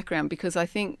give you the background, because I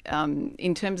think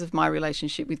in terms of my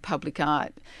relationship with public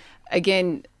art,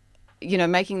 again, you know,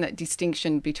 making that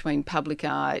distinction between public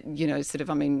art, you know, sort of,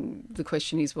 I mean, the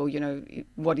question is, well, you know,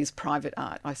 what is private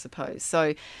art, I suppose.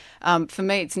 So for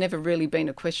me, it's never really been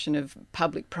a question of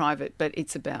public-private, but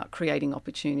it's about creating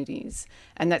opportunities.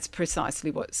 And that's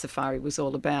precisely what Safari was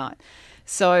all about.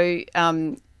 So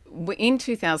in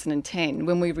 2010,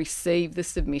 when we received the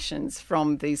submissions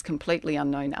from these completely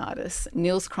unknown artists,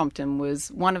 Nils Crompton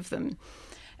was one of them.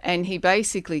 And he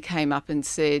basically came up and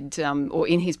said, or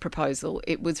in his proposal,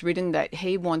 it was written that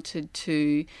he wanted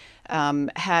to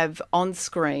have on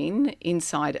screen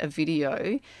inside a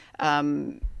video,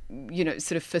 you know,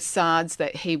 sort of facades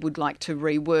that he would like to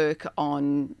rework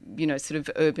on, you know, sort of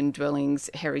urban dwellings,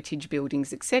 heritage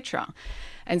buildings, etc.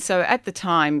 And so at the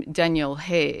time, Danielle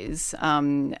Hares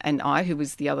and I, who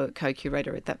was the other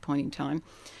co-curator at that point in time,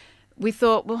 we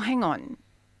thought, well, hang on.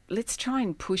 Let's try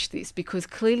and push this, because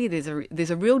clearly there's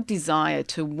a real desire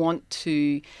to want to,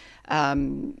 you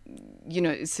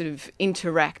know, sort of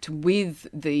interact with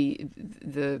the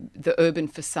urban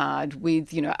facade,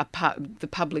 with, you know, the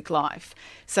public life.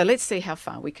 So let's see how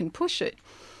far we can push it.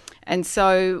 And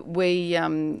so we,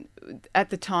 at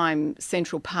the time,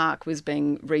 Central Park was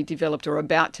being redeveloped, or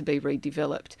about to be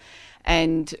redeveloped.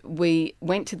 And we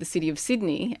went to the City of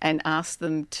Sydney and asked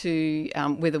them to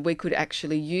whether we could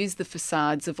actually use the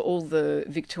facades of all the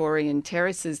Victorian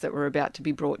terraces that were about to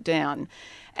be brought down.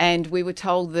 And we were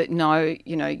told that no,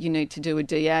 you know, you need to do a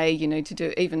DA, you need to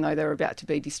do, even though they were about to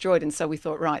be destroyed. And so we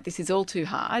thought, right, this is all too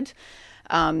hard.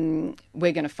 We're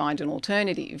going to find an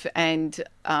alternative. And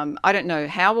I don't know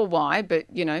how or why, but,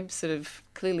 you know, sort of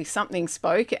clearly something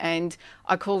spoke, and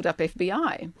I called up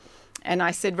FBI. And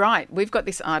I said, right, we've got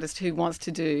this artist who wants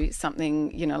to do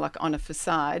something, you know, like on a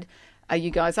facade. Are you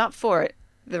guys up for it?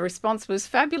 The response was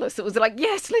fabulous. It was like,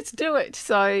 yes, let's do it.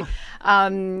 So,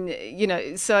 you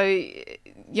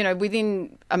know,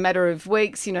 within a matter of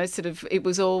weeks, you know, sort of, it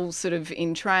was all sort of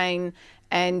in train,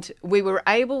 and we were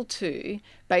able to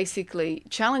basically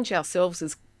challenge ourselves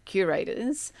as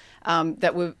curators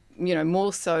that were, you know,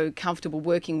 more so comfortable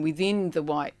working within the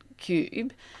white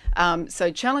cube.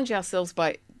 So challenge ourselves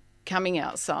by coming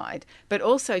outside, but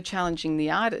also challenging the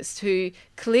artist, who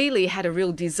clearly had a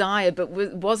real desire but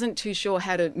wasn't too sure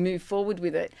how to move forward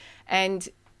with it. And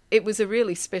it was a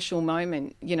really special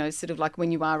moment, you know, sort of like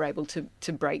when you are able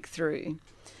to break through.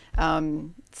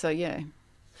 So, yeah.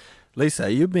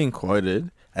 Lisa, you've been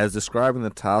quoted as describing the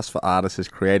task for artists as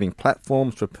creating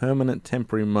platforms for permanent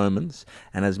temporary moments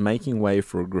and as making way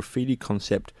for a graffiti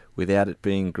concept without it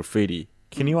being graffiti.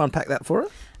 Can you unpack that for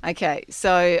us? Okay,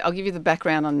 so I'll give you the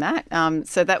background on that.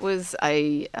 So that was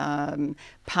a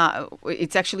part.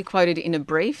 It's actually quoted in a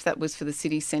brief that was for the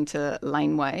City Centre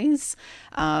Laneways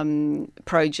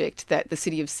project that the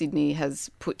City of Sydney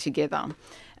has put together.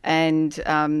 And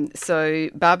so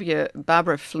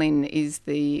Barbara Flynn is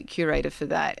the curator for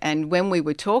that. And when we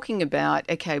were talking about,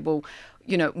 okay, well,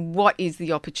 what is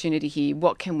the opportunity here?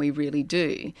 What can we really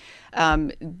do?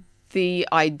 The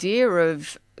idea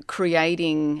of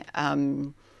creating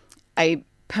a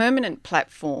permanent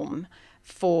platform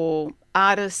for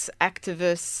artists,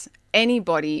 activists,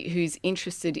 anybody who's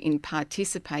interested in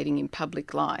participating in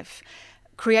public life,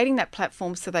 creating that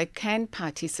platform so they can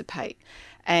participate.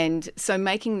 And so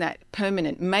making that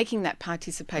permanent, making that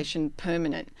participation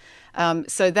permanent.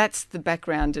 So that's the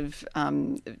background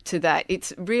to that.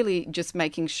 It's really just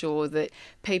making sure that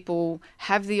people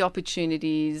have the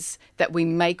opportunities, that we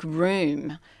make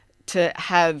room to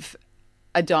have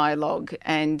a dialogue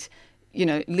and,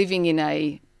 living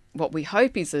in what we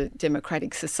hope is a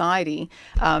democratic society.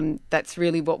 That's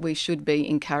really what we should be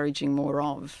encouraging more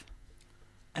of.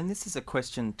 And this is a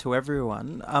question to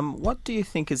everyone. What do you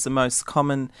think is the most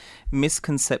common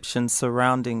misconception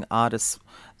surrounding artists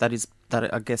that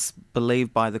I guess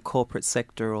believed by the corporate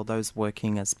sector or those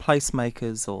working as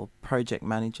placemakers or project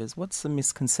managers? What's the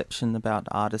misconception about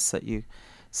artists that you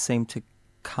seem to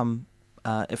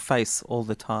face all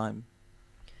the time?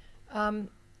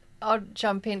 I'll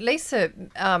jump in. Lisa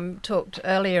talked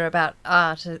earlier about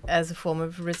art as a form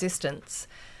of resistance,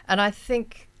 and I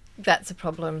think that's a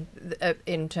problem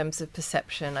in terms of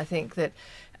perception. I think that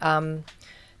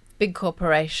big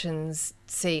corporations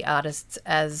see artists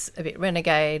as a bit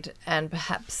renegade, and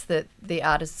perhaps that the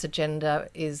artist's agenda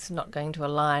is not going to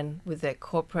align with their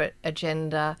corporate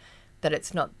agenda, that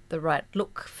it's not the right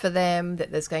look for them,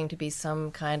 that there's going to be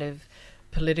some kind of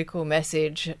political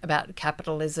message about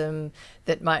capitalism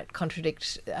that might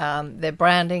contradict their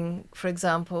branding, for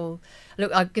example.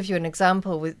 Look, I'll give you an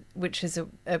example, which is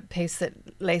a piece that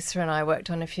Lisa and I worked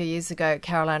on a few years ago.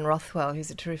 Caroline Rothwell, who's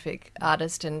a terrific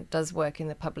artist and does work in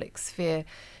the public sphere,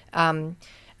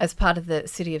 as part of the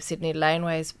City of Sydney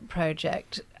Laneways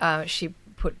project, she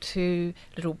put 2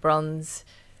 little bronze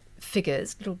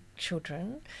figures, little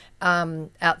children,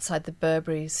 outside the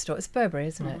Burberry store. It's Burberry,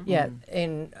 isn't it? Mm-hmm. Yeah,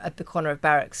 at the corner of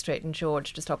Barrack Street and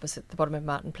George, just opposite the bottom of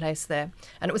Martin Place there.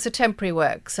 And it was a temporary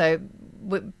work, so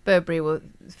Burberry were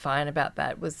fine about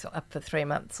that. It was up for 3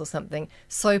 months or something.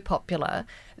 So popular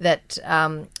that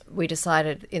we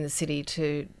decided in the city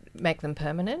to make them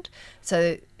permanent.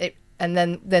 And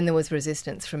then there was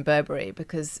resistance from Burberry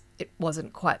because it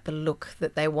wasn't quite the look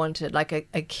that they wanted, like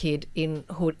a kid in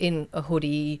a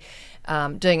hoodie,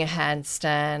 doing a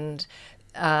handstand.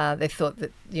 They thought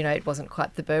that, it wasn't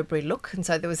quite the Burberry look, and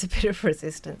so there was a bit of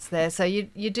resistance there. So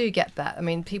you do get that. I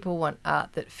mean, people want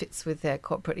art that fits with their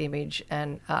corporate image,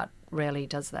 and art rarely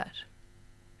does that.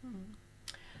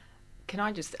 Can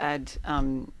I just add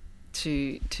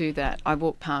to that? I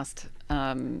walked past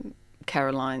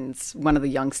Caroline's, one of the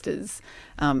youngsters,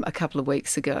 a couple of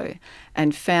weeks ago,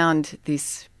 and found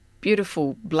this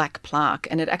beautiful black plaque,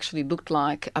 and it actually looked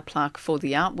like a plaque for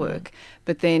the artwork.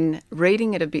 But then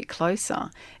reading it a bit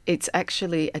closer, it's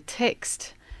actually a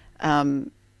text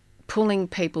pulling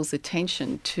people's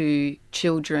attention to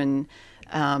children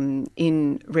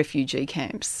in refugee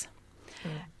camps.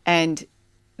 And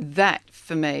that,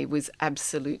 for me, was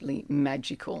absolutely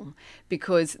magical,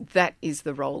 because that is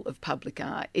the role of public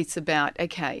art. It's about,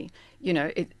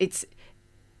 it's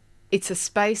a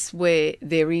space where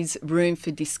there is room for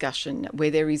discussion,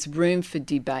 where there is room for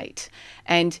debate.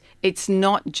 And it's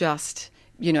not just,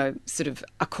 sort of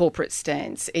a corporate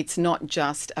stance. It's not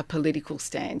just a political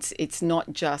stance. It's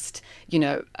not just,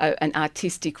 an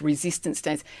artistic resistance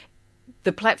stance.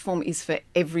 The platform is for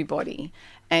everybody.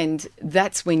 And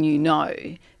that's when you know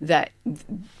that,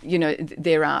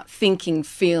 there are thinking,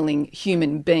 feeling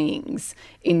human beings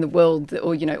in the world,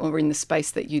 or in the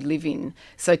space that you live in.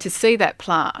 So to see that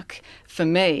plaque, for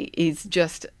me, is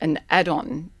just an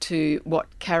add-on to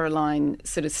what Caroline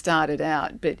sort of started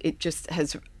out, but it just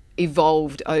has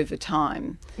evolved over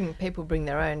time. People bring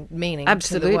their own meaning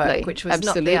Absolutely. To the work, which was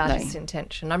Absolutely. not the artist's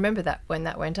intention. I remember that when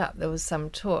that went up, there was some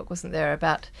talk, wasn't there,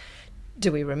 about,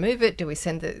 do we remove it? Do we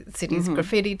send the city's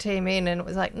graffiti team in? And it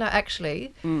was like, no,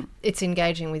 actually, it's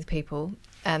engaging with people,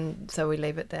 and so we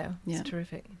leave it there. Yeah. It's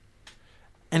terrific.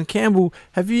 And Campbell,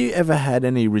 have you ever had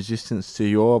any resistance to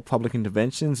your public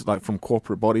interventions, like from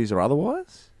corporate bodies or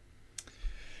otherwise?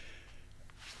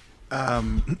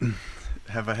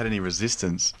 Have I had any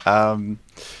resistance?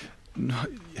 No,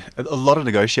 a lot of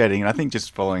negotiating, and I think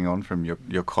just following on from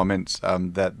your comments,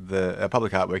 that the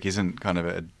public artwork isn't kind of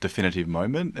a definitive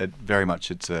moment.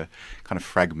 It's a kind of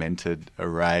fragmented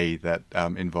array that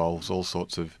involves all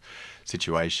sorts of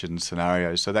situations,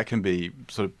 scenarios. So that can be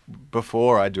sort of,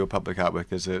 before I do a public artwork,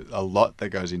 there's a lot that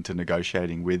goes into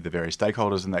negotiating with the various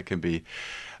stakeholders, and that can be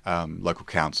local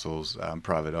councils,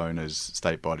 private owners,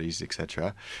 state bodies,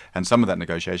 etc. And some of that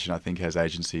negotiation, I think, has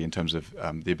agency in terms of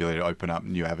the ability to open up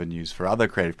new avenues for other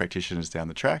creative practitioners down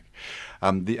the track.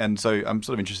 And so I'm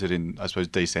sort of interested in, I suppose,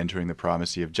 decentering the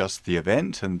primacy of just the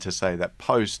event, and to say that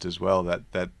post as well,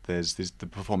 that there's this, the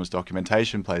performance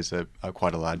documentation plays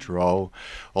quite a large role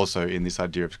also in this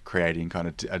idea of creating kind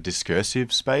of a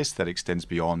discursive space that extends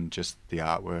beyond just the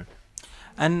artwork.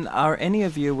 And are any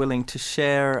of you willing to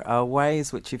share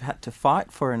ways which you've had to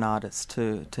fight for an artist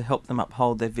to help them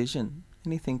uphold their vision?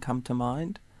 Anything come to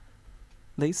mind?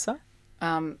 Lisa?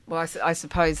 Well, I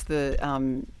suppose the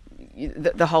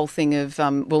whole thing of,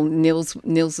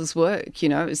 Nils's work,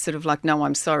 it's sort of like, no,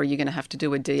 I'm sorry, you're going to have to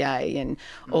do a DA and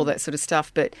all that sort of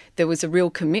stuff. But there was a real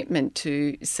commitment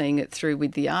to seeing it through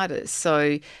with the artist.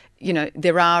 So,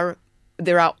 there are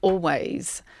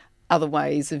always other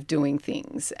ways of doing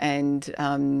things. And,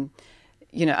 and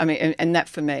that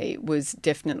for me was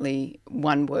definitely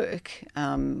one work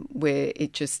where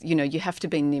it just, you have to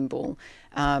be nimble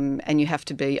and you have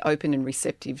to be open and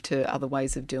receptive to other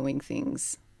ways of doing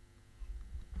things.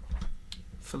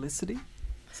 Felicity?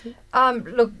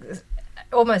 Look,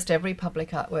 almost every public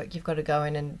artwork you've got to go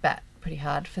in and bat pretty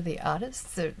hard for the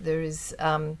artists. There is...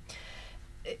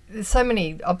 there's so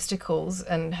many obstacles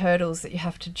and hurdles that you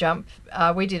have to jump.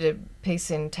 We did a piece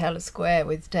in Taylor Square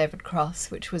with David Cross,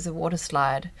 which was a water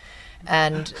slide,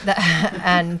 and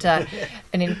a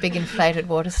big inflated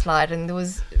water slide, and there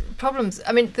was problems.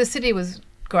 I mean, the city was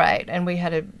great, and we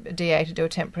had a DA to do a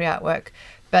temporary artwork,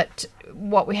 but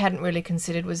what we hadn't really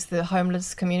considered was the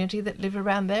homeless community that live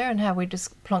around there, and how we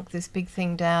just plonked this big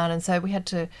thing down, and so we had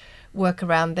to work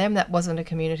around them. That wasn't a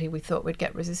community we thought we'd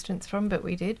get resistance from, but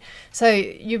we did. So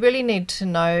you really need to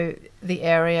know the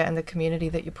area and the community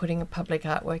that you're putting a public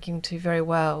artwork into very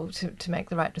well to make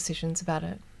the right decisions about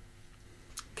it.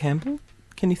 Campbell,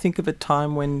 can you think of a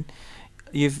time when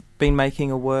you've been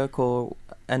making a work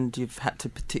and you've had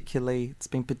to it's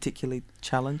been particularly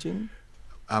challenging?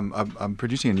 I'm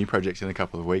producing a new project in a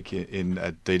couple of weeks in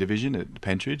a D Division at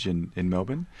Pentridge in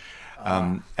Melbourne.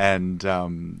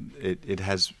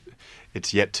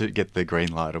 It's yet to get the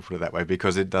green light, I'll put it that way,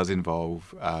 because it does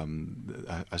involve,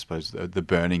 I suppose, the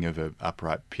burning of an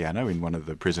upright piano in one of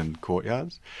the prison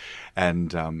courtyards.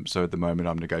 And so at the moment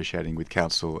I'm negotiating with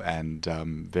council and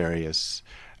various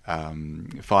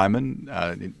firemen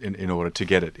in order to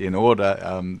get it in order,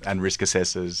 and risk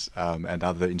assessors and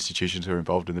other institutions who are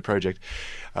involved in the project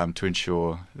to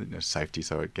ensure safety,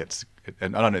 so it gets...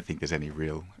 And I don't think there's any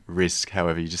real risk.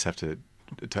 However, you just have to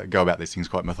go about these things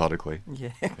quite methodically. Yeah,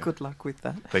 good luck with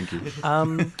that. Thank you.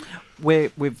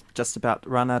 We've just about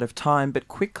run out of time, but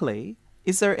quickly,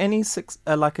 is there any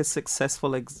a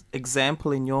successful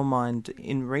example in your mind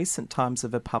in recent times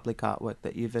of a public artwork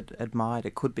that you've admired?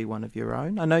 It could be one of your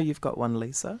own. I know you've got one,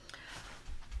 Lisa.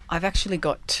 I've actually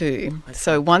got two.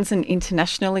 So one's an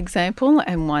international example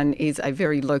and one is a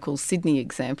very local Sydney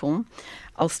example.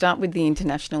 I'll start with the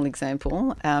international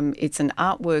example. It's an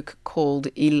artwork called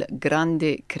Il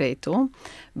Grande Creto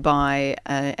by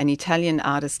an Italian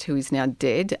artist who is now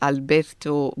dead.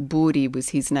 Alberto Buri was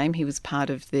his name. He was part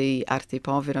of the Arte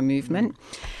Povera movement.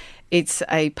 It's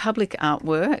a public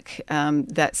artwork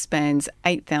that spans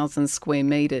 8,000 square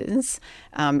metres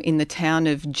in the town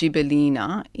of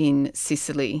Ghibellina in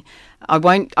Sicily. I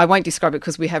won't describe it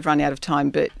because we have run out of time,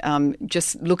 but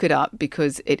just look it up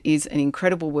because it is an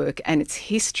incredible work, and its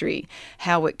history,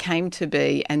 how it came to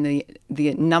be, and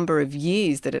the number of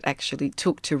years that it actually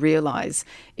took to realise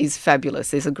is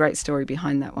fabulous. There's a great story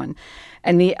behind that one.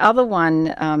 And the other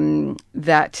one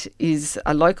that is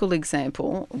a local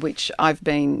example, which I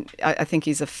think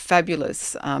is a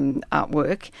fabulous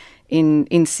artwork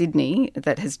in Sydney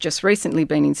that has just recently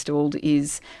been installed,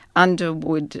 is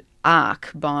Underwood Arc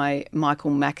by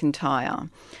Michael McIntyre,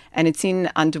 and it's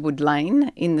in Underwood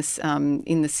Lane in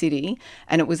the city,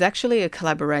 and it was actually a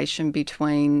collaboration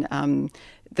between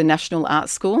the National Art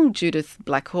School. Judith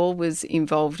Blackhall was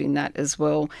involved in that as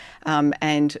well,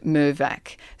 and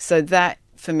Mirvac. So that,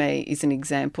 for me, is an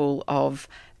example of,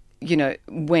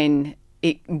 when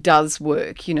it does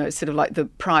work, sort of like the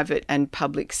private and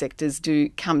public sectors do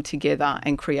come together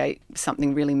and create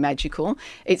something really magical.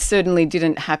 It certainly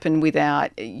didn't happen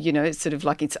without, sort of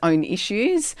like its own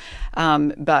issues,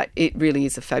 but it really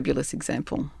is a fabulous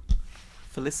example.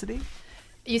 Felicity?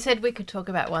 You said we could talk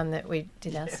about one that we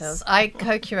did ourselves. I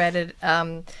co-curated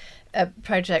a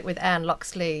project with Anne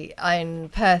Loxley in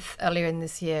Perth earlier in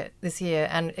this year,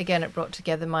 and again it brought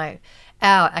together my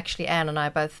Actually, Anne and I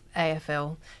are both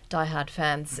AFL diehard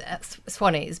fans,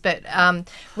 Swannies, but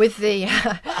with the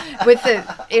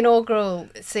inaugural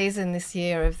season this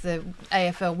year of the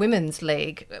AFL Women's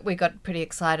League, we got pretty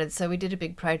excited. So we did a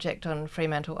big project on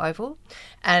Fremantle Oval,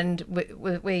 and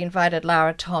we invited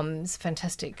Lara Toms,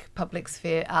 fantastic public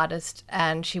sphere artist,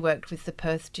 and she worked with the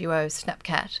Perth duo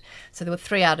Snapcat. So there were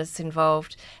 3 artists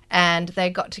involved, and they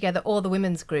got together all the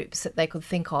women's groups that they could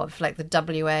think of, like the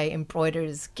WA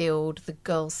Embroiderers Guild, the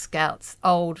Girl Scouts,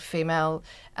 old female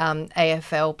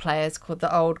AFL players called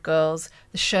the Old Girls,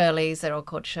 the Shirleys, they're all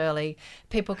called Shirley.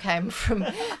 People came from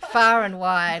far and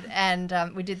wide, and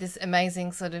we did this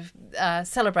amazing sort of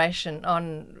celebration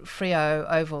on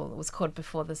Freo Oval. It was called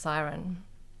Before the Siren.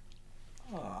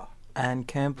 And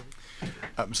Campbell.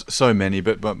 So many,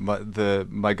 but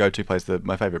my go-to place,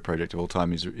 my favourite project of all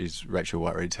time is Rachel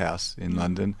Whiteread's house in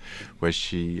London, where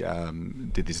she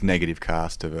did this negative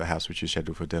cast of a house which is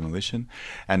scheduled for demolition.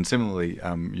 And similarly,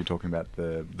 you're talking about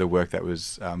the work that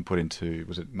was put into,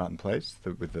 was it Martin Place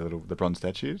with the bronze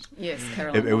statues? Yes,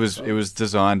 Caroline. It was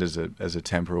designed as a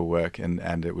temporal work,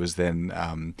 and it was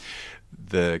then.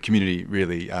 The community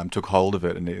really took hold of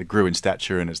it, and it grew in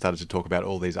stature, and it started to talk about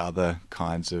all these other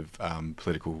kinds of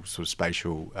political sort of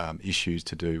spatial issues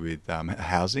to do with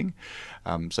housing.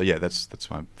 So yeah, that's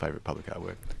my favourite public art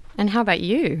work. And how about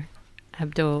you,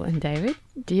 Abdul and David?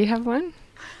 Do you have one?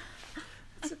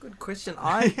 That's a good question.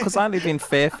 Because I live in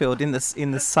Fairfield in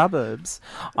the suburbs,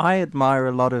 I admire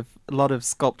a lot of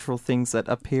sculptural things that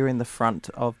appear in the front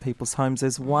of people's homes.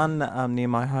 There's one near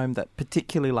my home that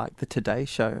particularly like the Today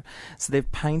Show. So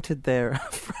they've painted their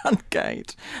front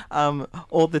gate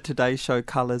all the Today Show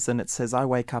colours, and it says "I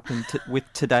wake up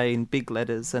with Today" in big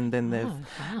letters. And then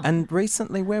and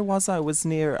recently, where was I? Was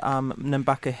near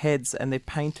Nambucca Heads, and they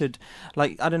painted,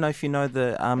 like, I don't know if you know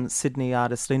the Sydney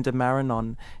artist Linda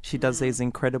Marinon. She does these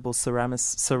incredible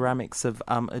ceramics of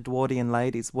Edwardian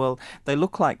ladies. Well, they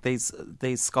look like these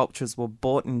sculptures were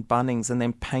bought in Bunnings and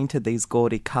then painted these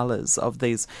gaudy colours of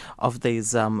these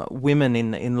women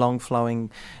in long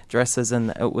flowing dresses,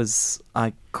 and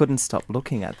I couldn't stop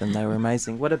looking at them. They were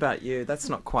amazing. What about you? That's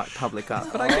not quite public art,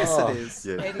 but I guess it is.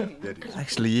 Yeah.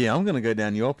 Actually, yeah, I'm going to go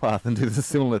down your path and do the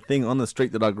similar thing. On the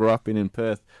street that I grew up in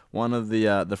Perth, one of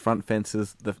the front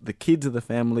fences, the kids of the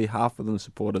family, half of them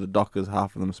supported the Dockers,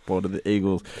 half of them supported the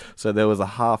Eagles. So there was a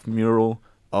half mural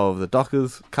of the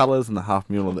Dockers colours and the half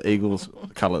mural of the Eagles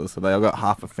colours. So they all got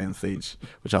half a fence each,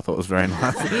 which I thought was very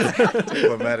nice.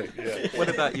 Diplomatic, yeah. What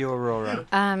about you, Aurora?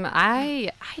 I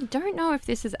don't know if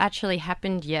this has actually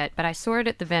happened yet, but I saw it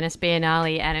at the Venice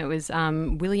Biennale, and it was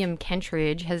William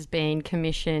Kentridge has been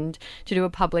commissioned to do a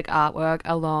public artwork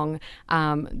along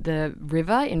the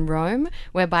river in Rome,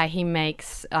 whereby he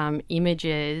makes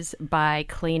images by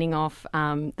cleaning off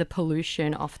the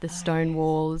pollution off the stone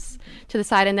walls to the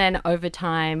side, and then over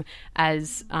time,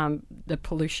 as the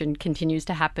pollution continues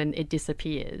to happen, it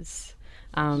disappears.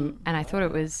 And I thought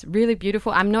it was really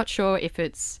beautiful. I'm not sure if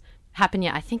it's happened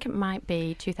yet. I think it might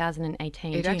be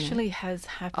 2018. It actually has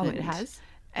happened. Oh, it has?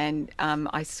 And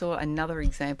I saw another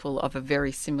example of a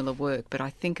very similar work, but I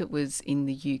think it was in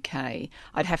the UK.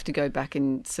 I'd have to go back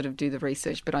and sort of do the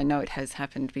research, but I know it has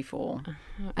happened before.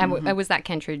 And was that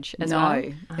Kentridge as well?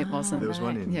 No, it wasn't. There was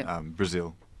one in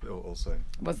Brazil also.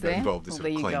 Was there? Involved this Well,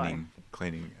 there you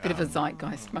cleaning. Bit of a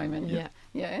zeitgeist moment.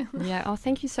 Yeah. Oh,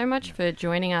 thank you so much for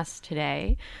joining us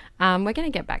today. We're going to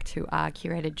get back to our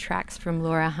curated tracks from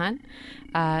Laura Hunt.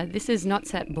 This is Not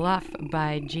Set Bluff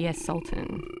by G.S.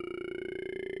 Sultan.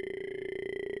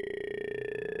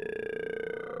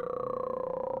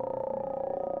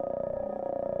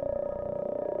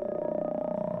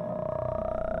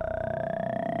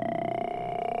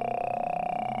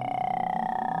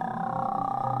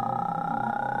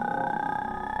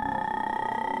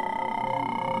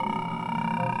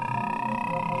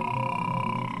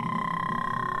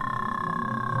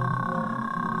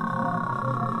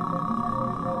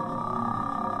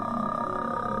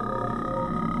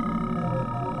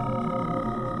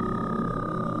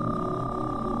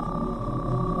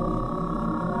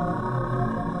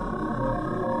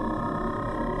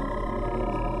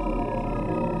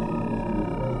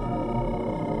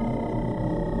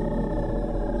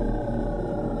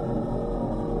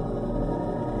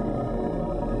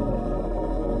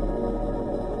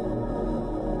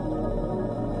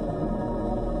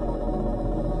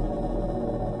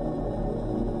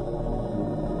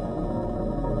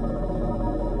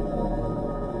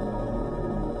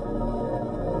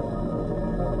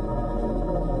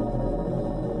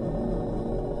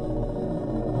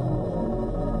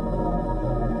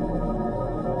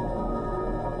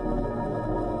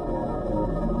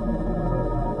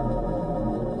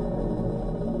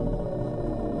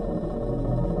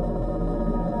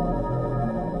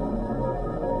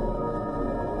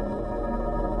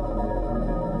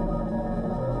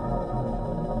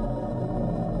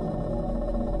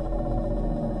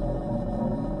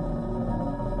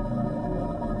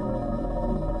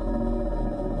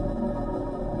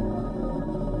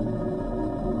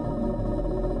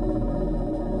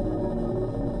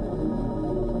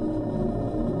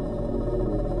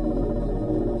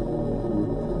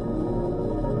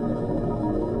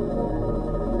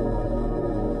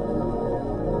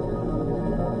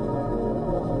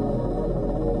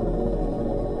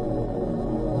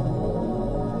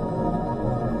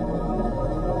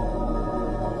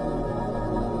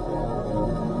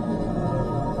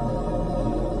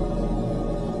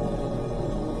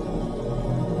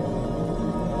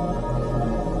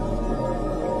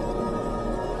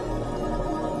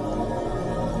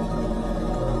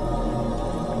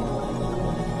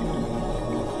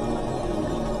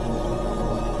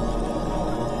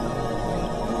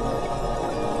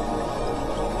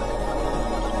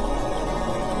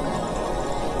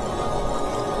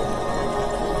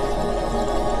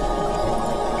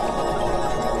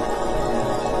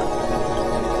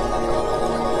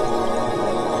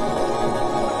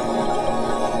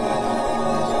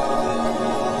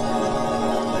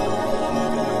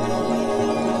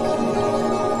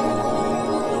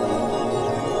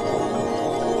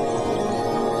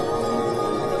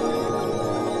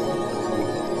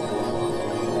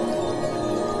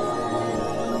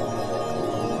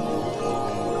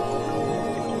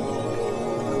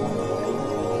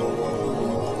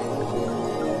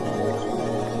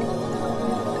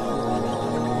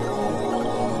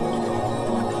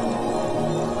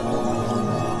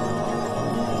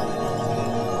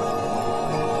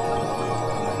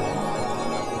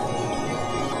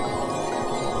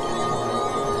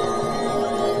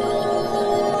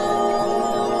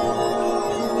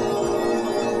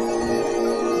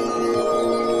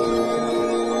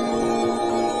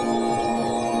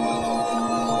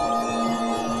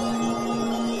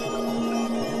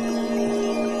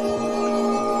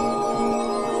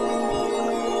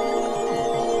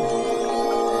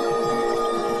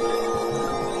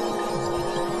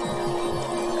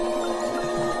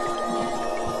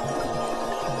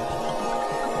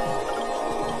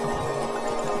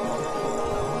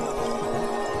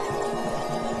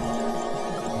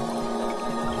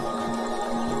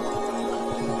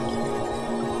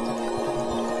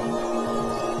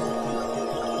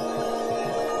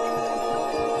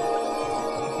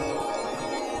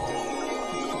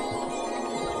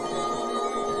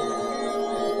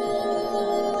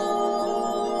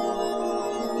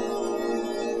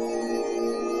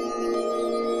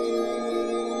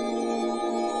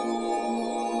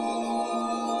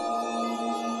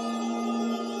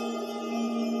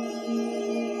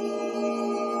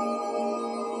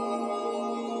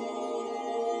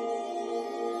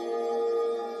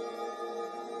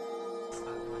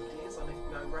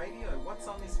 Radio. What's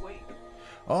on this week?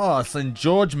 Oh, St.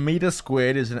 George Metre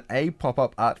Squared is an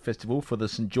pop-up art festival for the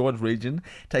St. George region,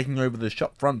 taking over the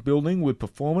shopfront building with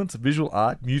performance, visual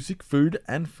art, music, food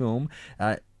and film.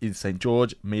 Is St.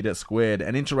 George Metre Squared,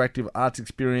 an interactive arts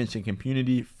experience and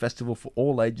community festival for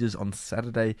all ages on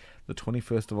Saturday the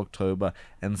 21st of October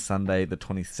and Sunday the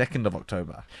 22nd of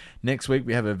October. Next week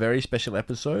we have a very special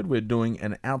episode. We're doing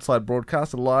an outside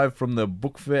broadcast live from the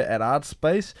book fair at Art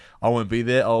Space. I won't be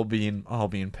there. I'll be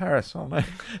in Paris. Oh no.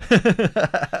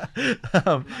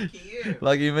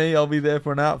 Lucky me, I'll be there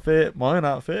for an art fair, my own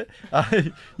art fair.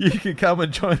 You can come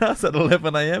and join us at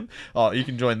 11 a.m. Oh, you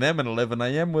can join them at 11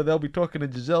 a.m. where they'll be talking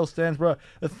to Giselle Stansborough,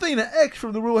 Athena X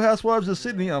from the Real Housewives of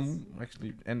Sydney,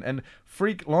 and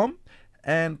Freak Lom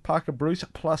and Parker Bruce,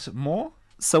 plus more.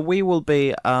 So we will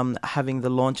be having the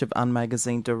launch of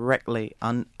Unmagazine directly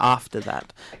after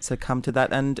that. So come to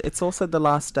that. And it's also the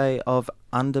last day of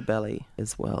Underbelly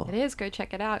as well. It is. Go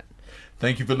check it out.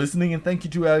 Thank you for listening, and thank you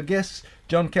to our guests,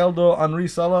 John Caldor, Henri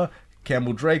Suller,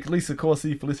 Campbell Drake, Lisa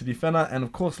Corsi, Felicity Fenner, and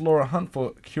of course Laura Hunt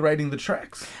for curating the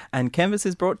tracks. And Canvas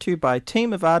is brought to you by a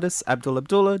team of artists, Abdul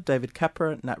Abdullah, David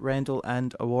Capra, Nat Randall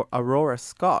and Aurora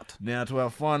Scott. Now to our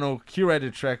final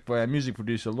curated track by our music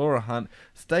producer Laura Hunt.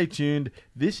 Stay tuned.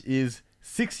 This is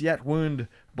Six Yat Wound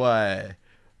by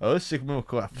Sigmund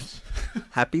Collapse.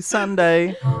 Happy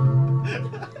Sunday.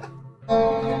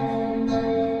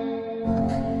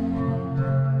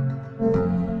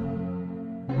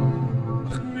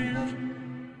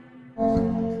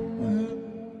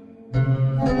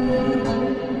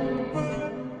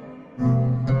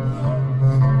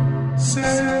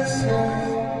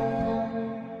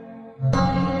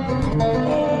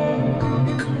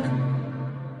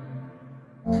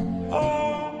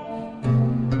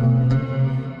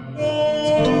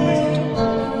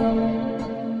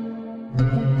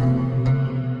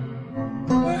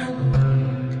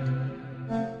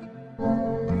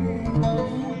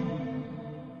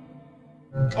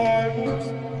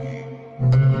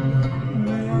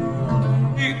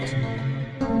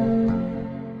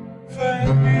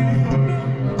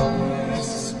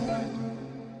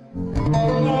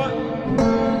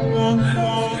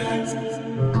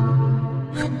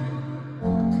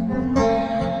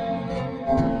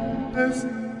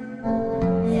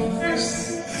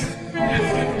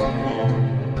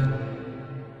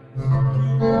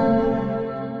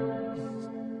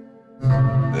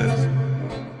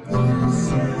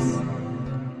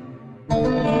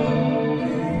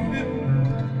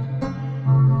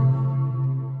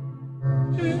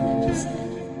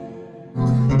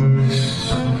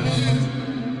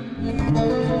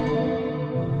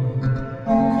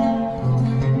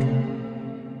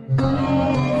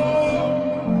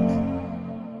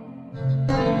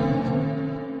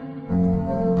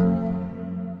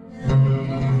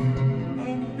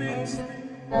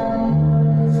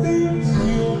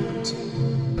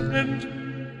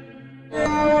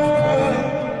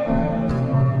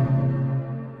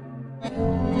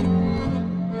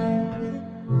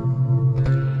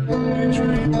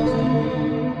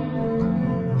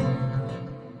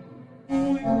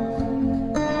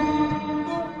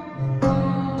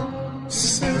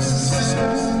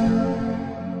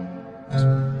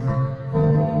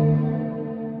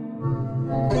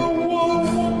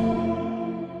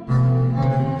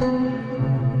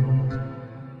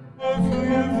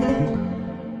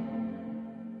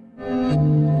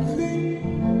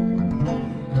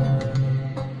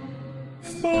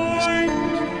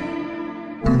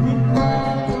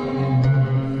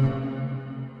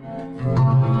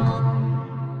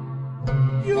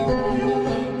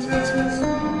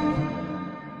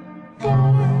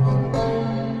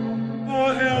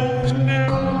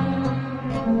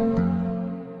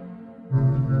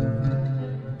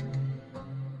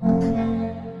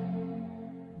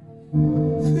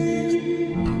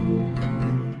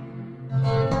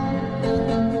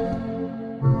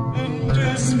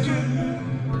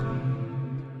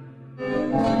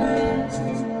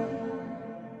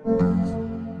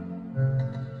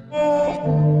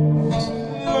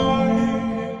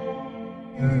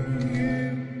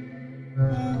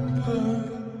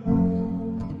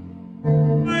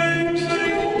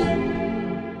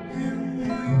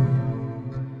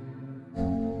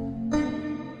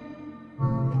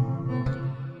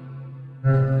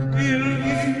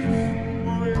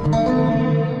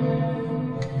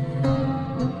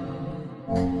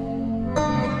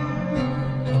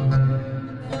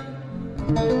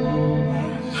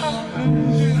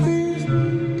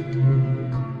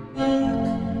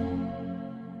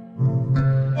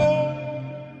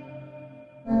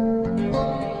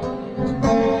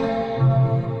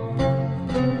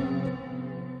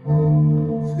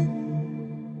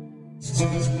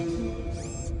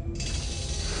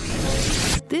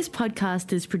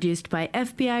 podcast is produced by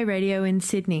FBI Radio in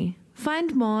Sydney.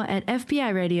 Find more at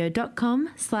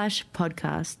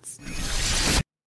fbiradio.com/podcasts.